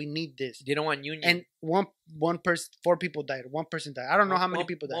they're like, we need this. They don't want union. And one person, 4 people died. 1 person died. I don't know how many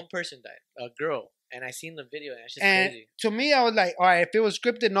people died. 1 person died. A girl. And I seen the video. And it's just crazy. To me, I was like, all right, if it was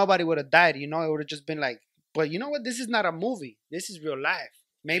scripted, nobody would have died. You know, it would have just been like. But you know what? This is not a movie. This is real life.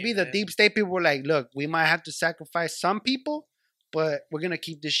 Maybe the deep state people were like, look, we might have to sacrifice some people, but we're gonna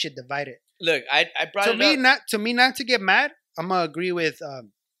keep this shit divided. Look, I brought it up. To me, not to get mad. I'm gonna agree with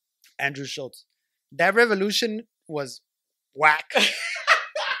Andrew Schultz. That revolution was whack.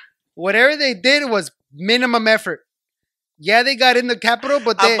 Whatever they did was minimum effort. Yeah, they got in the Capitol,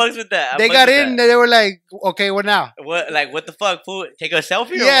 but they fucks with that. They got in. They were like, okay, what now? What? Like, what the fuck, fool? Take a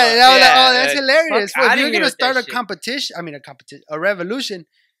selfie? Yeah, that was like, oh, that's hilarious. If you're gonna start a revolution,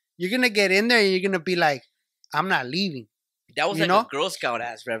 you're gonna get in there and you're gonna be like, I'm not leaving. That was like a Girl Scout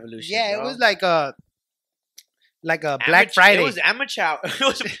ass revolution. Yeah, bro. It was like a Black Friday. It was amateur. It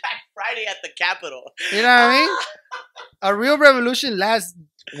was Black Friday at the Capitol. You know what I mean? A real revolution lasts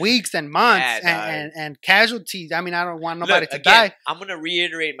weeks and months and casualties. I mean, I don't want nobody to die. I'm gonna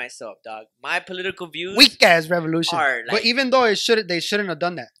reiterate myself, dog. My political views, weak ass revolution. Are but even though they shouldn't have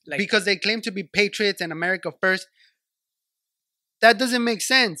done that because they claim to be patriots and America first. That doesn't make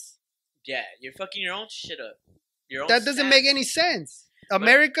sense. Yeah, you're fucking your own shit up. That doesn't make any sense.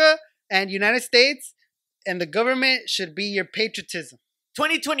 America and United States and the government should be your patriotism.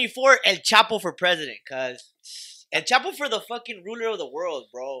 2024, El Chapo for president, cuz. El Chapo for the fucking ruler of the world,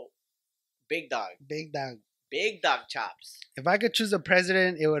 bro. Big dog. Big dog. Big dog chops. If I could choose a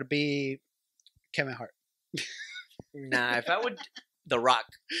president, it would be Kevin Hart. Nah, if I would... The Rock.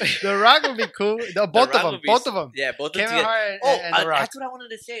 The Rock would be cool. Both Rock of them. would be Both of them. Yeah, both of Kevin them. Hart Oh, and The Rock. that's what I wanted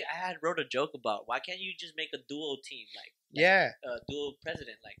to say. I had wrote a joke about why can't you just make a duo team Yeah. dual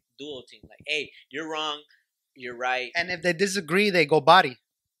president, like dual team, like hey, you're wrong, you're right. And if they disagree, they go body.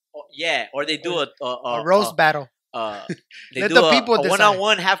 Yeah, or they do A roast battle. They Let do the people a decide.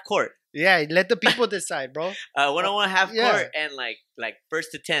 one-on-one half court. Yeah, let the people decide, bro. One-on-one half Yeah. court and like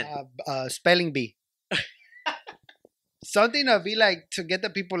first to 10. Spelling bee. Something to be like to get the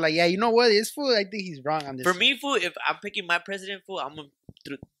people like, yeah, you know what? This fool, I think he's wrong on this. For me, fool, if I'm picking my president, fool, I'm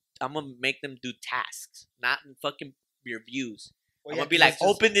gonna make them do tasks, not fucking reviews. Well, I'm yeah, gonna be 'cause like, it's just-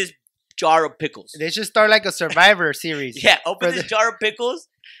 open this jar of pickles. They should start like a Survivor series. Yeah, open For this the- jar of pickles,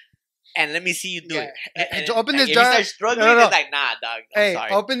 and let me see you do Yeah. it. And open this if jar- you start struggling, No, no, no. it's like, nah, dog. I'm Hey,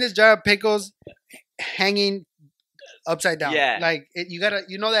 sorry. open this jar of pickles, hanging upside down. Yeah. Like you gotta,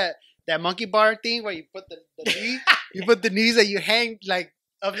 you know that monkey bar thing where you put the knee, you put the knees and you hang like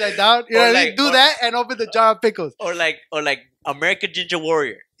upside down. You Or know what I mean? like- Do or- that and open the jar of pickles. or like American Ninja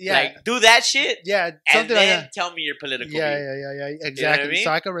Warrior. Yeah. Like do that shit, Yeah, and something like then that. tell me your political Yeah, views. yeah, exactly. I mean?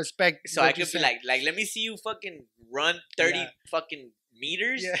 So I can respect. So what I you could be said. like, let me see you fucking run 30 Yeah. fucking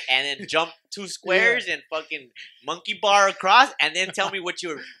meters Yeah. and then jump 2 squares and fucking monkey bar across, and then tell me what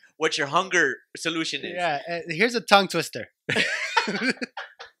your hunger solution is. Yeah, here's a tongue twister.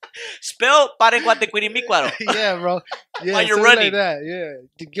 Spell parecuatequirimicuaro. Yeah, bro. Yeah, While you're something running. like that. Yeah,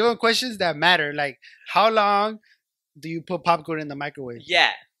 to give them questions that matter, like how long do you put popcorn in the microwave,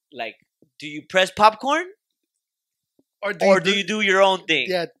 Yeah, like, do you press popcorn or or do you do your own thing?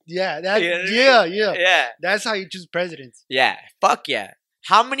 Yeah, that, You know what I mean? yeah. Yeah. That's how you choose presidents. Yeah. Fuck yeah.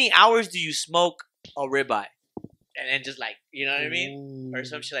 How many hours do you smoke a ribeye? And then just like, you know what I mean? Or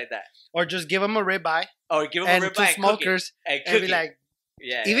some shit like that. Or just give them a ribeye Or give them and a two ribeye and cook it. smokers, And and cook be it. like,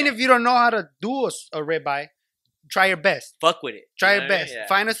 Yeah. even if you don't know how to do a ribeye, try your best. fuck with it. Try You your know what I mean? best. Yeah.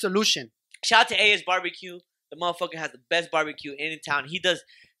 Find a solution. Shout out to AS Barbecue. The motherfucker has the best barbecue in town. He does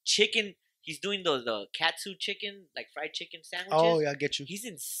chicken. He's doing the katsu chicken, like fried chicken sandwiches. Oh, yeah, I get you. He's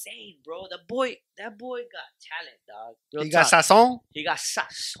insane, bro. That boy got talent, dog. Real You got talk. sazon. He got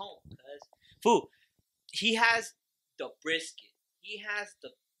sazon, cuz. Food. He has the brisket. He has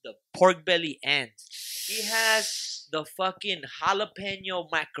the pork belly ends. He has the fucking jalapeno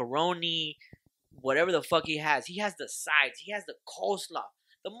macaroni, whatever the fuck he has. He has the sides. He has the coleslaw.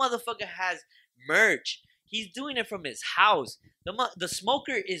 The motherfucker has merch. He's doing it from his house. The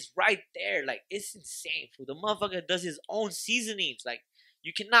smoker is right there. Like, it's insane, fool. The motherfucker does his own seasonings. Like,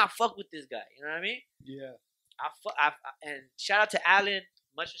 you cannot fuck with this guy. You know what I mean? Yeah. And shout out to Alan.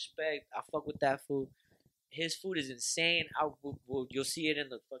 Much respect. I fuck with that food. His food is insane. You'll see it in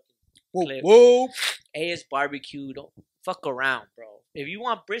the fucking clip. Whoa. AS Barbecue. Don't fuck around, bro. If you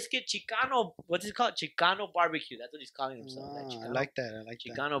want brisket, Chicano, what's it called? Chicano Barbecue. That's what he's calling himself. Like I Chicano, like that. I like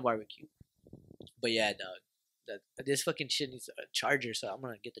that. Chicano Barbecue. But yeah, dog. This fucking shit needs a charger, so I'm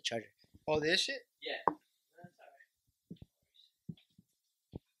gonna get the charger. Oh, this shit? Yeah.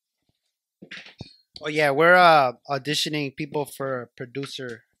 Oh, yeah. We're auditioning people for a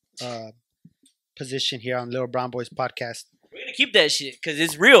producer position here on Little Brown Boys podcast. We're gonna keep that shit because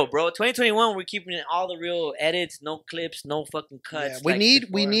it's real, bro. 2021, we're keeping all the real edits, no clips, no fucking cuts. Yeah, we like need.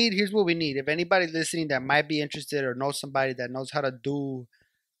 before. Here's what we need. If anybody's listening that might be interested or knows somebody that knows how to do,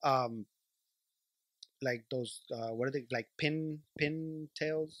 like those what are they, like pin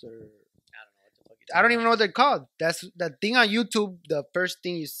tails, or I don't even know what they're called. That's the thing on YouTube. The first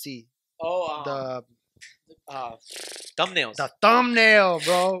thing you see, Oh, thumbnails. the thumbnail,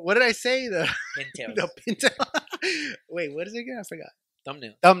 bro. What did I say? The Pintails. the pintail. Wait, what is it again? I forgot.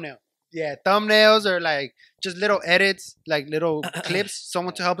 Thumbnail. Thumbnail. Yeah, thumbnails are like just little edits, like little clips.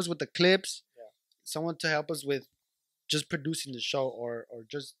 Someone to help us with the clips. Yeah. Someone to help us with just producing the show, or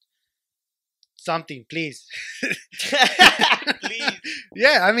just something, please. Please.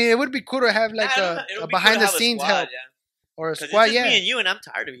 Yeah, I mean, it would be cool to have like It'll a be cool behind to the have a scenes squad, help, yeah. or a 'Cause squad. it's just Yeah, me and you, and I'm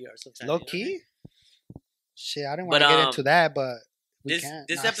tired of you sometimes. low you know what I mean? key. Shit, I didn't But, want to get into that, but we This can't.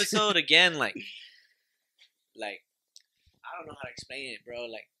 this Nah. episode again, like I don't know how to explain it, bro.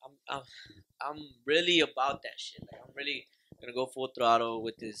 Like I'm really about that shit. Like I'm really gonna go full throttle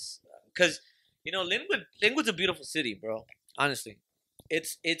with this, cause you know Linwood's a beautiful city, bro. Honestly,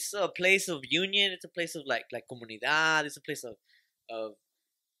 it's a place of union. It's a place of like comunidad. It's a place of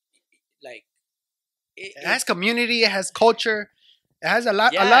like It has community. It has culture. It has a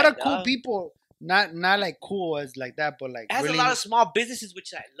lot of cool dog. people. Not like cool as like that, but like It has really, a lot of small businesses,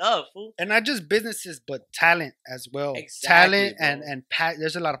 which I love, fool. and not just businesses, but talent as well. Exactly, Talent bro. and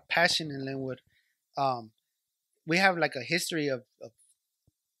there's a lot of passion in Linwood. We have like a history of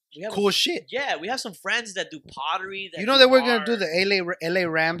we have cool shit. Yeah, we have some friends that do pottery. That You know do that we're gonna do art. the LA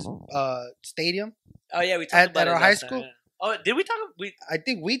Rams stadium. Oh yeah, we talked at about it our high last school? time, yeah. Oh, did we talk? I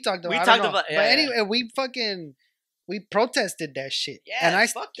think we talked about. We I talked don't know. about- but yeah, anyway, we protested that shit. Yeah, and I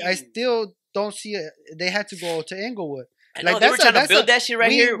fuck I you. still don't see it. They had to go to Inglewood. I Like, know they were that's a- trying to that's build a- that shit right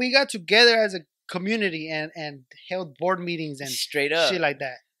we, here. We got together as a community and held board meetings and Straight up. shit like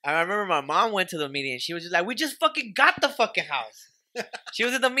that. I remember my mom went to the meeting and she was just like, "We just fucking got the fucking house." She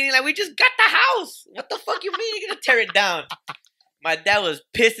was at the meeting like, "We just got the house. What the fuck you mean you're gonna tear it down?" My dad was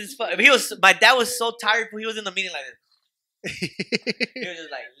pissed as fuck. My dad was so tired. He was in the meeting like this. He was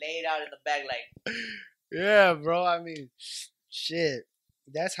just like laid out in the back like Yeah, bro. I mean, shit.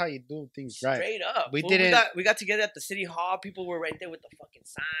 That's how you do things right. straight up. We Fool. didn't- We got together at the city hall. People were right there with the fucking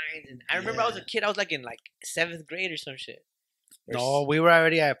signs. And I remember I was a kid. I was like in like 7th grade or some shit. Or No, we were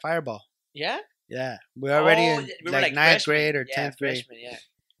already at Fireball. Yeah. Yeah, we were already Oh, in we were like ninth freshmen. grade or Yeah, 10th grade. freshmen, yeah.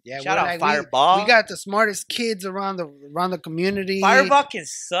 Yeah, Shout we're out like, Fireball. We got the smartest kids around the community. Fireball can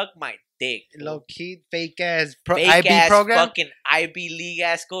suck my dick. fool. Low key, fake ass Fake IB ass program. fucking Ivy League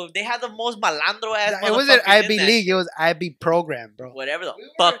ass school. They have the most malandro ass. It wasn't motherfuckers IB in that League. shit. It was IB program, bro. Whatever the We were-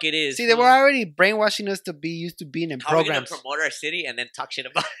 fuck it is. See, they fool. were already brainwashing us to be used to being in How are we gonna programs. promote our city and then talk shit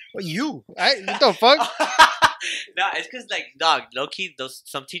about Well, you, what the fuck? No, it's because like dog, low key, those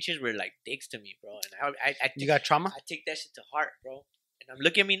some teachers were like dicks to me, bro. And I You got trauma? I take that shit to heart, bro. And I'm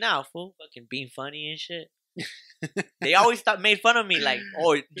look at me now, fool, fucking being funny and shit. They always made fun of me, like,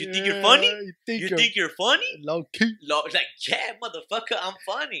 "Oh, you think you're funny? You think you're funny?" low key? Like, yeah, motherfucker, I'm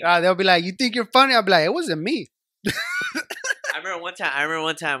funny. They'll be like, "You think you're funny?" I'll be like, "It wasn't me. I remember one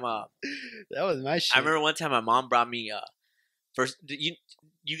time. That was my shit." I remember one time my mom brought me first.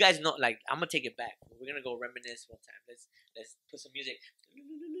 You guys know, like, I'm gonna take it back. We're gonna go reminisce one time. Let's put some music,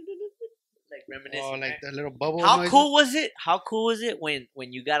 like reminisce. Oh, like the little bubble. How noises. cool was it? How cool was it when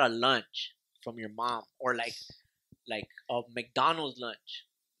you got a lunch from your mom or like a McDonald's lunch?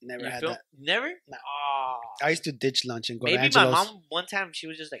 Never You had feel? that. Never? No. Oh. I used to ditch lunch and go to Maybe my Angelo's. mom one time she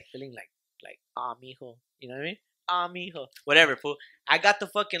was just like feeling like mijo, you know what I mean? Mijo, whatever, fool. I got the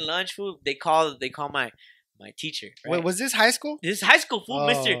fucking lunch, food. They call my teacher. Right? Wait, was this high school? This is high school, fool, Oh,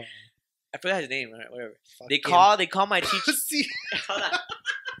 Mister. I forgot his name. Right? Whatever. They fucking- call my teacher. See, Hold on.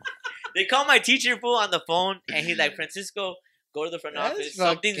 They call my teacher, fool, on the phone, and he's like, "Francisco, go to the front That's office.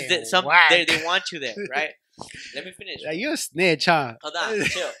 fucking whack. They want you there, right?" Let me finish. yeah, you a snitch, huh? Hold on,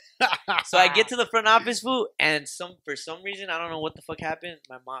 chill. So I get to the front office, fool, and for some reason I don't know what the fuck happened.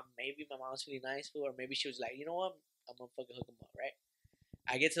 Maybe my mom was feeling nice, fool, or maybe she was like, "You know what? I'm gonna fucking hook him up," right?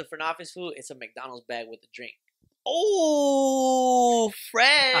 I get to the front office, fool. It's a McDonald's bag with a drink. Oh,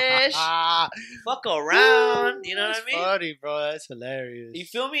 fresh. Fuck around. You know what I mean? Funny, bro. That's hilarious. You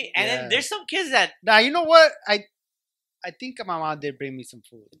feel me? And Yeah. then there's some kids that Now you know what? I think my mom did bring me some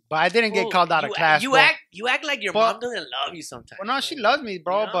food, but I didn't get fool, called out of you- class. You bro. act like your But- mom doesn't love you sometimes. Well, no, she loves me,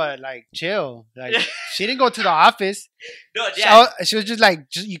 bro. You know? But like, chill. Like, she didn't go to the office. No, She, yeah. she was just like,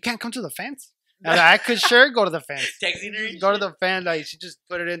 you can't come to the fence. And I could sure go to the fence. Texting her. and Go to shit. the fence. Like, she just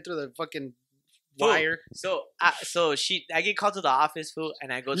put it in through the fucking Fool. wire. So I get called to the office, fool,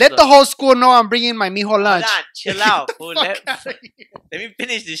 and I go. Let to the whole school know I'm bringing my mijo lunch. Hold on, chill out, fool. Fuck outta here. Let me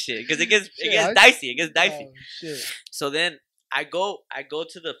finish this shit because it gets Shit, dicey. It gets dicey. Oh, shit. So then I go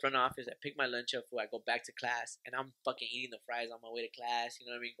to the front office. I pick my lunch up. Fool. I go back to class, and I'm fucking eating the fries on my way to class. You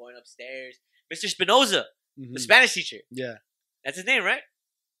know what I mean? Going upstairs. Mr. Spinoza, Mhm. the Spanish teacher. Yeah. That's his name, right?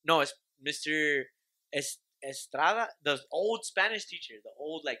 No, it's Mr. Estrada, the old Spanish teacher, the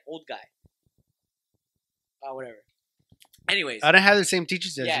old guy. Whatever. Anyways, I didn't have the same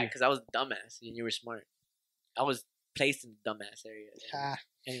teachers as yeah, you. because I was a dumbass and you were smart. I was placed in the dumbass area. Ah.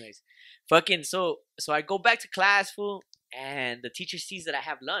 Anyways, fucking so I go back to class, fool, and the teacher sees that I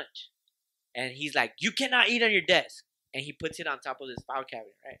have lunch, and he's like, "You cannot eat on your desk," and he puts it on top of this file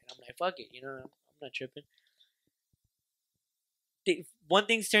cabinet, right? And I'm like, "Fuck it," you know, I'm not tripping. One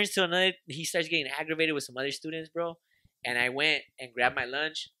thing turns to another. He starts getting aggravated with some other students, bro. And I went and grabbed my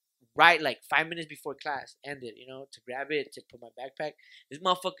lunch right like 5 minutes before class ended, you know, to grab it, to put my backpack. This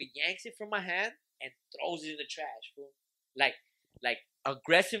motherfucker yanks it from my hand and throws it in the trash, fool. Like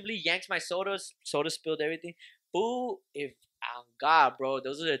aggressively yanks my soda spilled everything. Fool, if on God, bro,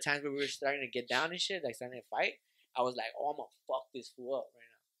 those are the times where we were starting to get down and shit, like starting to fight. I was like, oh, I'm gonna fuck this fool up right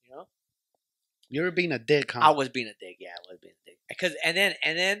now, you know? You were being a dick, huh? I was being a dick. Yeah, I was being a dick.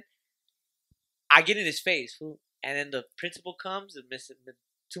 And then I get in his face, fool. And then the principal comes, Miss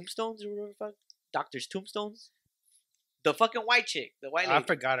Tombstones or whatever the fuck, Doctor's Tombstones, the fucking white chick, the white lady. I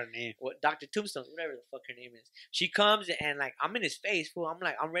forgot her name. What Dr. Tombstones, whatever the fuck her name is. She comes and like I'm in his face, fool. I'm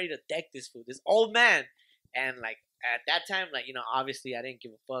like I'm ready to deck this fool, this old man, and like at that time, like, you know, obviously I didn't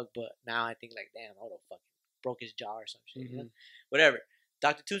give a fuck, but now I think like, damn, I would have fucking broke his jaw or some shit. You know? Whatever.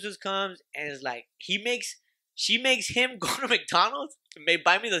 Dr. Tombstones comes and is like, she makes him go to McDonald's and may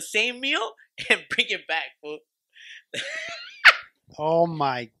buy me the same meal and bring it back, fool. Oh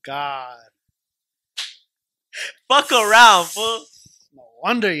my god. Fuck around, fool. No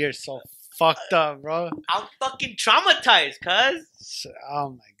wonder you're so fucked up, bro. I'm fucking traumatized, cuz.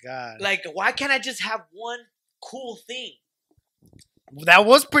 Oh my god. Like, why can't I just have one cool thing? That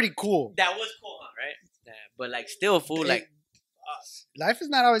was pretty cool. That was cool, huh, right? Yeah, but like, still, fool, like, Life is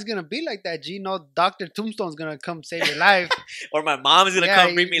not always gonna be like that, G. No, Dr. Tombstone's gonna come save your life. or my mom's gonna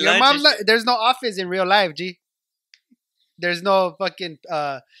come bring me your lunch. mom's there's no office in real life, G. There's no fucking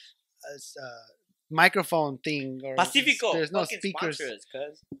microphone thing or Pacifico. There's no fucking speakers, sponsor us,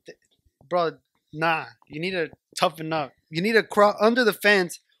 cuz. bro. Nah, you need to toughen up. You need to crawl under the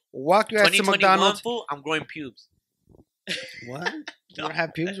fence, walk your ass to 2021, McDonald's. fool, I'm growing pubes. What? You No. don't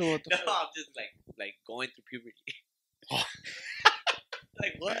have pubes or what the No, fuck? I'm just like going through puberty.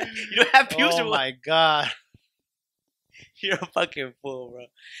 Like what? You don't have pubes or Oh what? my god. You're a fucking fool, bro.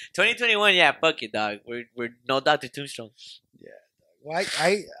 2021, yeah, fuck it, dog. We're no Dr. Tombstone. Well,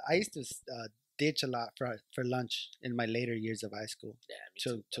 I used to ditch a lot for lunch in my later years of high school. Yeah, me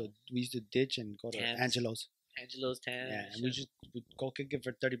So too, bro. we used to ditch and go to Tans. Angelo's. Angelo's tan. Yeah, and shit. we just would go kick it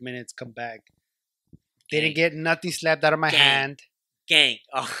for 30 minutes, come back. Gang. Didn't get nothing slapped out of my Gang. hand. Gang.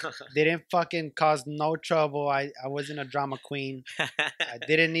 Oh. Didn't fucking cause no trouble. I wasn't a drama queen. I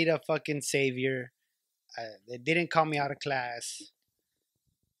didn't need a fucking savior. They didn't call me out of class.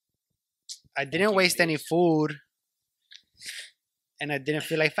 I didn't you, waste any bitch. food. And I didn't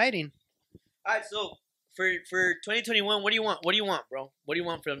feel like fighting. All right, so for 2021, what do you want? What do you want, bro? What do you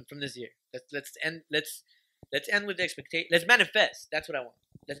want from this year? Let's end with the expectation. Let's manifest. That's what I want.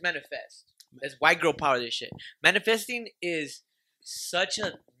 Let's manifest. Let's white girl power this shit. Manifesting is such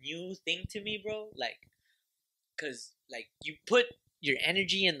a new thing to me, bro. Like, cause like you put your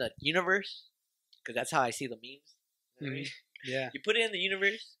energy in the universe, cause that's how I see the memes. You know what I mean? Yeah. You put it in the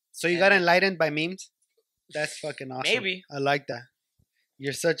universe. So you got enlightened by memes? That's fucking awesome. Maybe. I like that.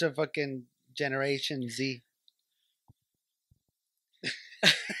 You're such a fucking Generation Z.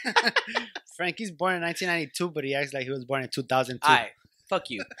 Frankie's born in 1992, but he acts like he was born in 2002. Alright, fuck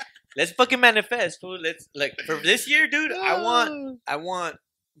you. Let's fucking manifest, fool. Let's like for this year, dude. I want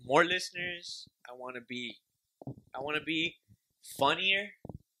more listeners. I want to be funnier.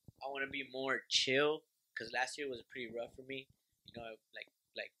 I want to be more chill. Cause last year was pretty rough for me. You know,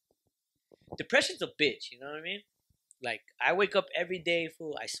 like depression's a bitch. You know what I mean? Like I wake up every day,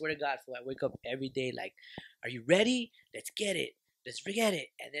 fool. I swear to God, fool. I wake up every day like, are you ready? Let's get it. Let's forget it.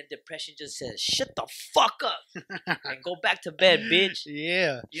 And then depression just says, shut the fuck up and go back to bed, bitch.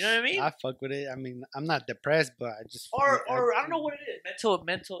 Yeah. You know what I mean? I fuck with it. I mean, I'm not depressed, but I just... Or I don't know what it is.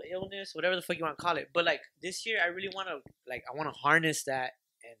 Mental illness, whatever the fuck you want to call it. But like this year, I really want to harness that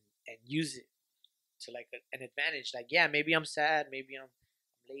and use it to like an advantage. Like, yeah, maybe I'm sad. Maybe I'm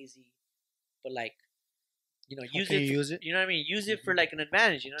lazy. But like, you know, use it. Use it? You know what I mean? Use it for like an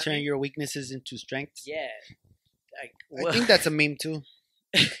advantage. You know what I Turn mean? your weaknesses into strengths. Yeah. Like, I think that's a meme too.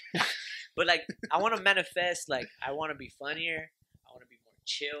 But like, I want to manifest. Like, I want to be funnier. I want to be more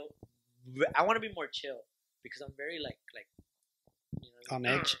chill. I want to be more chill because I'm very like you know, On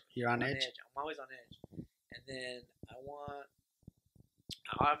edge. You're on edge. I'm always on edge. And then I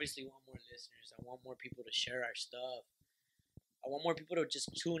obviously want more listeners. I want more people to share our stuff. I want more people to just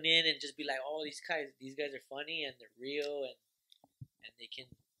tune in and just be like, oh, these guys are funny and they're real and they can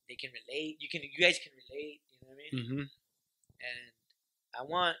relate. You guys can relate. You know what I mean? Mm-hmm. And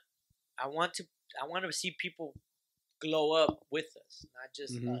I want to see people glow up with us, not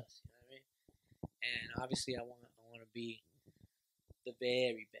just us. You know what I mean? And obviously, I want to be the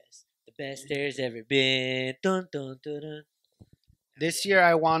very best, the best there's ever been. Dun, dun, dun, dun. This year,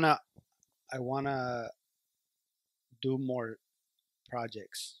 I wanna do more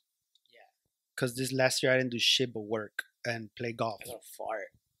projects. Yeah. Cause this last year I didn't do shit but work and play golf. I'm gonna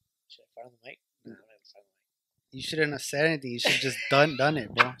fart. Should I fart on the mic? No, I'm not gonna fart on the mic. You shouldn't have said anything. You should just done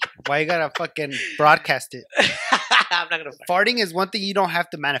it, bro. Why you gotta fucking broadcast it? I'm not gonna fart. Farting is one thing you don't have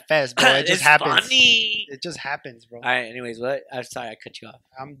to manifest, bro. It just It's happens. funny. It just happens, bro. All right. Anyways, what? I'm sorry, I cut you off.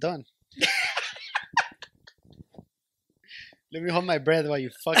 I'm done. Let me hold my breath while you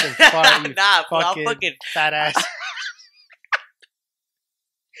fucking fart, you Nah, fool, fucking, I'll fucking. fat ass.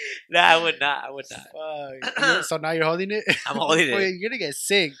 Nah, I would not. Fuck. So now you're holding it? I'm holding it. Boy, you're gonna get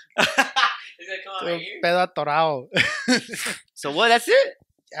sick. It's gonna come out right here. Pedo atorado. So what? That's it.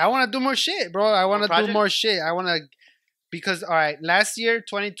 I want to do more shit, bro. I want to do projects? more shit. I want to, because all right, last year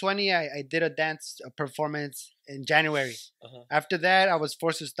 2020, I did a dance performance in January. Uh-huh. After that, I was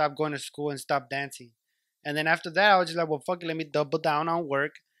forced to stop going to school and stop dancing. And then after that, I was just like, well, fuck it, let me double down on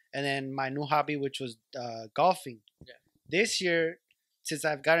work. And then my new hobby, which was golfing. Yeah. This year, since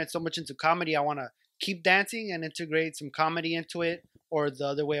I've gotten so much into comedy, I want to keep dancing and integrate some comedy into it, or the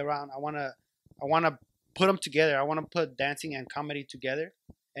other way around. I want to put them together. I want to put dancing and comedy together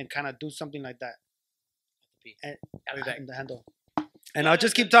and kind of do something like that. And I'll be back. in the handle. And I'll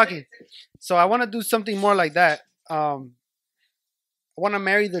just keep talking. So I want to do something more like that. I want to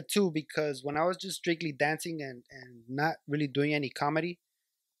marry the two, because when I was just strictly dancing and not really doing any comedy,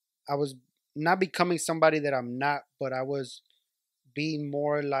 I was not becoming somebody that I'm not, but I was being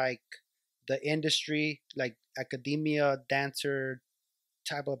more like the industry, like academia dancer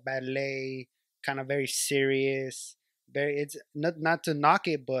type of ballet, kind of very serious. It's not to knock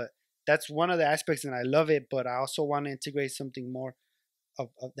it, but that's one of the aspects, and I love it. But I also want to integrate something more of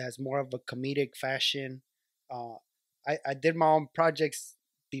that's more of a comedic fashion. I did my own projects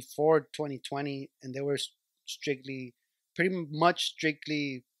before 2020, and they were pretty much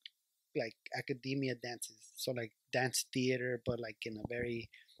strictly like academia dances. So like dance theater, but like in a very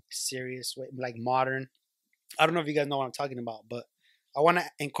serious way, like modern. I don't know if you guys know what I'm talking about, but I want to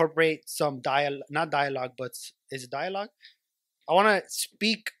incorporate some not dialogue, but is it dialogue? I want to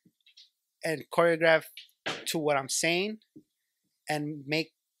speak and choreograph to what I'm saying and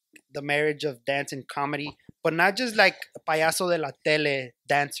make the marriage of dance and comedy, but not just like a payaso de la tele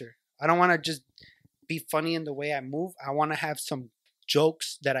dancer. I don't want to just be funny in the way I move. I want to have some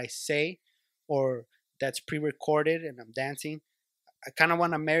jokes that I say or that's pre-recorded and I'm dancing. I kind of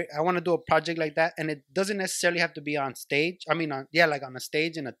want to I want to do a project like that, and it doesn't necessarily have to be on stage. I mean, like on a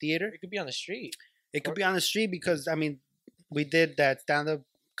stage in a theater. It could be on the street. It could be on the street, because I mean, we did that stand-up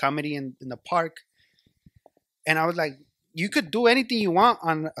comedy in the park, and I was like, you could do anything you want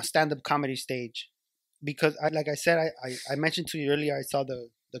on a stand-up comedy stage, because like I said, I mentioned to you earlier, I saw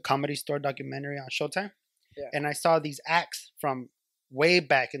the Comedy Store documentary on Showtime, yeah. And I saw these acts from way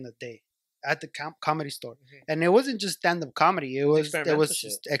back in the day at the Comedy Store, and it wasn't just stand-up comedy. It was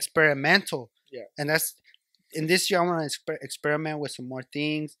just experimental. Yeah, and that's in this year I want to experiment with some more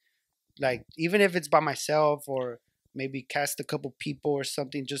things, like even if it's by myself or maybe cast a couple people or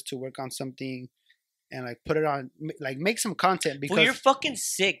something just to work on something and like put it on, like make some content. Because you're fucking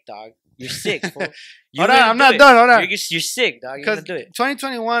sick, dog. You're sick. Hold on, I'm not done. Hold on, you're sick, dog. You're gonna do it.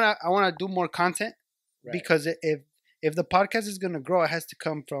 2021, I want to do more content, right. Because if the podcast is gonna grow, it has to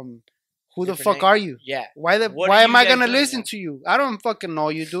come from who the fuck are you? Yeah. Why am I gonna listen to you? I don't fucking know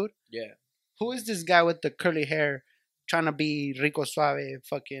you, dude. Yeah. Who is this guy with the curly hair trying to be Rico Suave,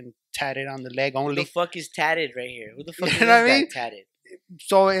 fucking tatted on the leg only? Who the fuck is tatted right here? Who the fuck is this guy tatted?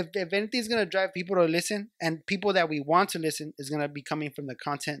 So if anything's gonna drive people to listen, and people that we want to listen is gonna be coming from the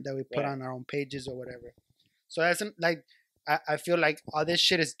content that we put on our own pages or whatever. So that's like I feel like all this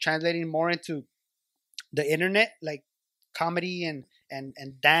shit is translating more into the internet, like comedy and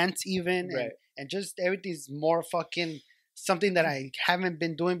dance even, and just everything's more fucking something that I haven't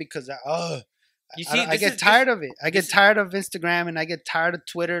been doing because I get tired of it. I get tired of Instagram, and I get tired of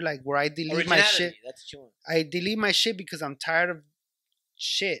Twitter, like where I delete my shit. That's true. I delete my shit because I'm tired of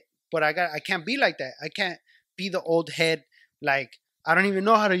shit. But I can't be like that. I can't be the old head. Like I don't even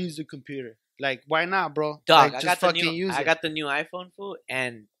know how to use the computer. Like why not, bro? Dog, like, I got the new iPhone, fool,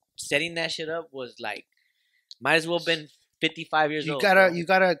 and setting that shit up was like, might as well been 55 years old. You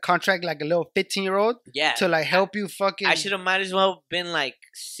gotta contract like a little 15-year-old. Yeah. To like help you fucking. I should have might as well been like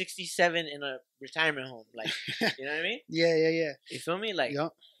 67 in a retirement home. Like, you know what I mean? Yeah. You feel me? Like,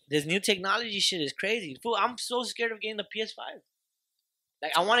 this new technology shit is crazy. Fool, I'm so scared of getting the PS5.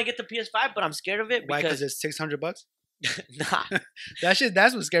 Like, I want to get the PS5, but I'm scared of it because... Why? Because it's $600? Nah. That's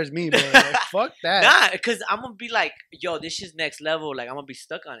what scares me, bro. Like, fuck that. Nah, because I'm going to be like, yo, this shit's next level. Like, I'm going to be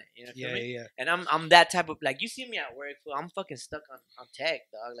stuck on it. You know what I mean? Yeah. And I'm that type of... Like, you see me at work, fool, I'm fucking stuck on tech,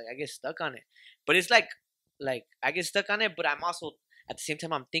 dog. Like, I get stuck on it. But it's like I get stuck on it, but I'm also... At the same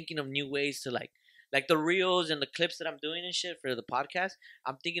time, I'm thinking of new ways to, like the reels and the clips that I'm doing and shit for the podcast.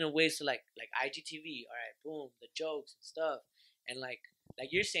 I'm thinking of ways to, like IGTV. All right, boom, the jokes and stuff. And, like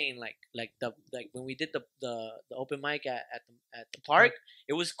you're saying, like when we did the open mic at the park,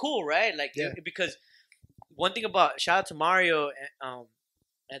 it was cool, right? Like, because one thing about, shout out to Mario and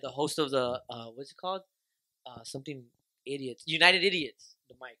the host of the what's it called? Something Idiots, United Idiots.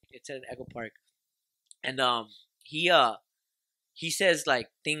 The mic, it's at Echo Park, and he says like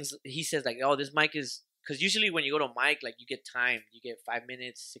things. He says like, oh, this mic is, because usually when you go to a mic, like you get time, you get 5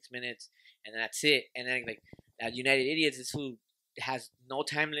 minutes, 6 minutes, and that's it. And then like at United Idiots, this who has no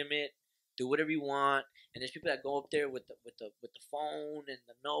time limit, do whatever you want. And there's people that go up there with the phone and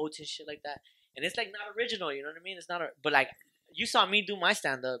the notes and shit like that. and it's like not original. You know what I mean? It's not, but like you saw me do my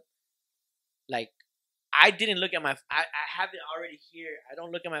stand up. Like I didn't look at my. I have it already here. I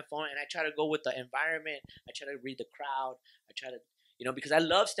don't look at my phone, and I try to go with the environment. I try to read the crowd. I try to, because I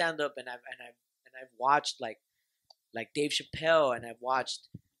love stand up, and I've watched like Dave Chappelle, and I've watched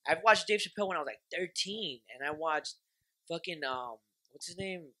Dave Chappelle when I was like 13, and I watched fucking what's his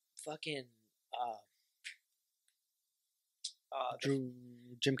name? Fucking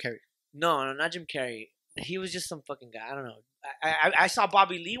Jim Carrey. No, not Jim Carrey. He was just some fucking guy. I don't know. I saw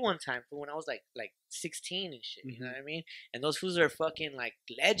Bobby Lee one time when I was like 16 and shit. You know what I mean? And those fools are fucking like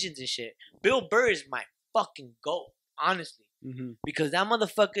legends and shit. Bill Burr is my fucking goat, honestly, because that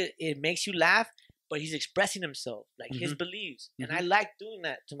motherfucker, it makes you laugh, but he's expressing himself, like his beliefs, and I like doing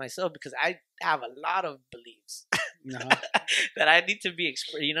that to myself because I have a lot of beliefs that I need to be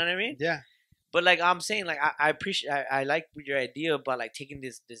expressed. You know what I mean? Yeah. But like I'm saying, like I appreciate, I like your idea about like taking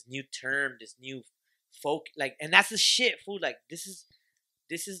this new term, this new folk, like, and that's the shit, fool. Like this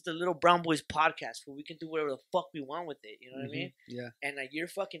is the Little Brown Boys podcast, fool. We can do whatever the fuck we want with it. You know what I mean? Yeah. And like you're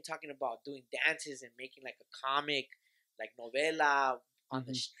fucking talking about doing dances and making like a comic, like novela on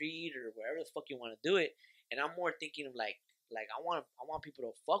the street or wherever the fuck you want to do it. And I'm more thinking of like I want people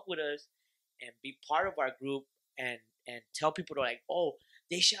to fuck with us and be part of our group and tell people to like, oh,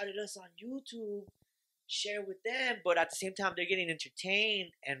 they shouted us on YouTube, share with them, but at the same time they're getting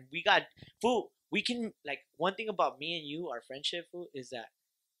entertained, and we got food. We can, like, one thing about me and you, our friendship, food, is that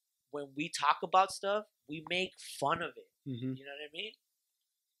when we talk about stuff, we make fun of it. You know what I mean?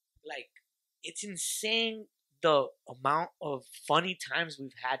 Like, it's insane the amount of funny times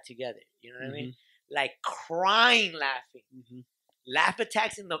we've had together. You know what I mean? Like crying, laughing. Laugh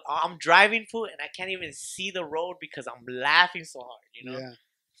attacks I'm driving, food, and I can't even see the road because I'm laughing so hard, you know?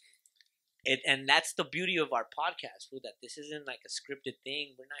 Yeah. And that's the beauty of our podcast, food, that this isn't like a scripted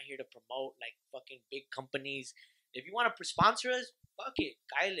thing. We're not here to promote like fucking big companies. If you want to sponsor us, fuck it,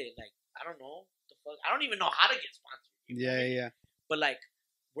 Kyle. Like, I don't know. The fuck? I don't even know how to get sponsored. Yeah. But like,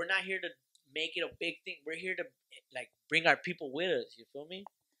 we're not here to make it a big thing. We're here to like bring our people with us. You feel me?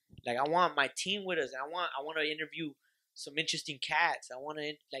 Like, I want my team with us. I want to interview some interesting cats. I want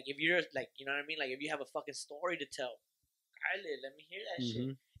to, like, if you're, like, you know what I mean? Like, if you have a fucking story to tell, Kyle, let me hear that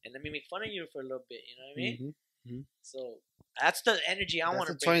shit. And let me make fun of you for a little bit. You know what I mean? So, that's the energy I want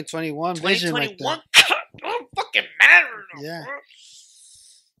to bring. 2021 vision right there. Don't fucking matter. Yeah. Bro.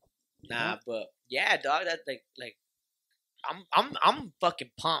 Nah, but, yeah, dog, that's, like, I'm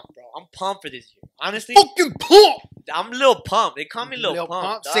fucking pumped, bro. I'm pumped for this year. Honestly. Fucking pumped! I'm a little pumped. They call me Lil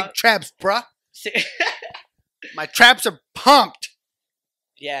Pump, dog. Sick traps, bruh. My traps are pumped.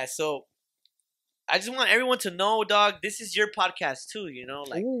 Yeah, so I just want everyone to know, dog, this is your podcast too, you know?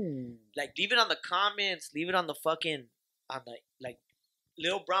 Like, like leave it on the comments, leave it on the fucking, on the, like,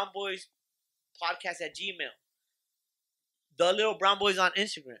 Little Brown Boys podcast at Gmail. The Little Brown Boys on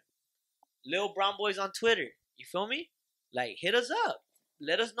Instagram. Little Brown Boys on Twitter. You feel me? Like, hit us up.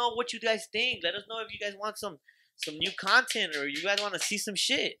 Let us know what you guys think. Let us know if you guys want some new content or you guys want to see some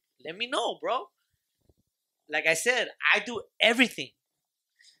shit. Let me know, bro. Like I said, I do everything.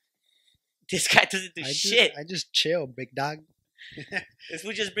 This guy doesn't do shit. I just chill, big dog. This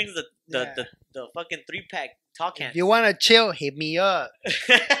fool just brings the fucking 3-pack tall can. If you want to chill, hit me up.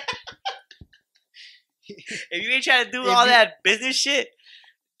 If you ain't trying to do all that business shit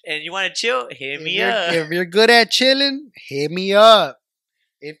and you want to chill, hit me up. If you're good at chilling, hit me up.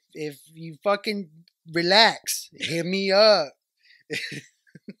 If you fucking relax, hit me up.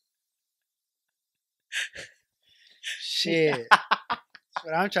 Shit. That's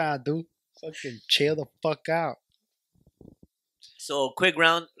what I'm trying to do. Fucking chill the fuck out. So a quick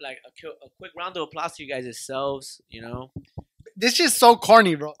round of applause to you guys yourselves, you know. This shit's so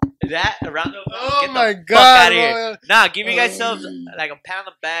corny, bro. That a round of applause. Oh Get my the god, fuck out of bro. here. Nah, give you guys selves like a pat on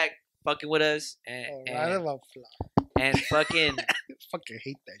the back, fucking with us, and fucking fucking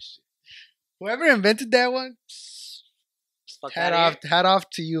hate that shit. Whoever invented that one, hat off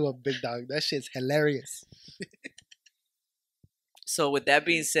to you, a big dog. That shit's hilarious. So with that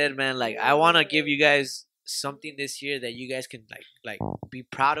being said, man, like I want to give you guys something this year that you guys can like be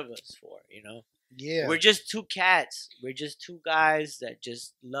proud of us for, you know? Yeah. We're just two cats. We're just two guys that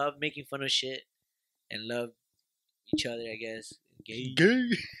just love making fun of shit and love each other, I guess. Gay.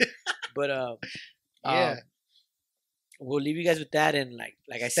 But yeah. We'll leave you guys with that, and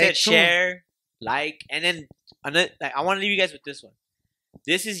like I said, share, like, and then I want to leave you guys with this one.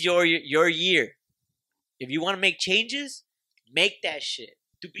 This is your year. If you want to make changes, make that shit.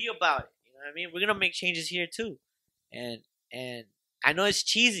 To be about it. You know what I mean? We're gonna make changes here too. And I know it's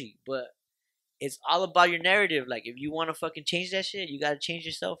cheesy, but it's all about your narrative. Like, if you want to fucking change that shit, you gotta change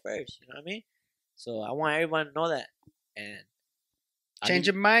yourself first. You know what I mean? So I want everyone to know that. And Change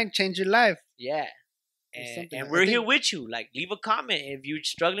your mind, change your life. yeah. And we're here with you. Like, leave a comment if you're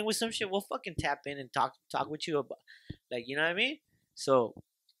struggling with some shit. We'll fucking tap in and talk with you about, like, you know what I mean. So,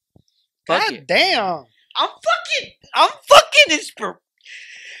 fuck God it. damn. I'm fucking inspired.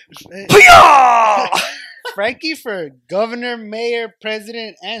 Frankie for governor, mayor,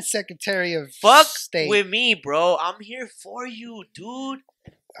 president, and secretary of Fuck state. with me, bro. I'm here for you, dude.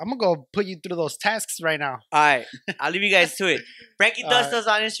 I'm gonna go put you through those tasks right now. All right, I'll leave you guys to it. Frankie All right. Dustas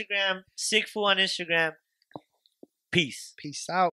on Instagram, Sickfoo on Instagram. Peace. Peace out.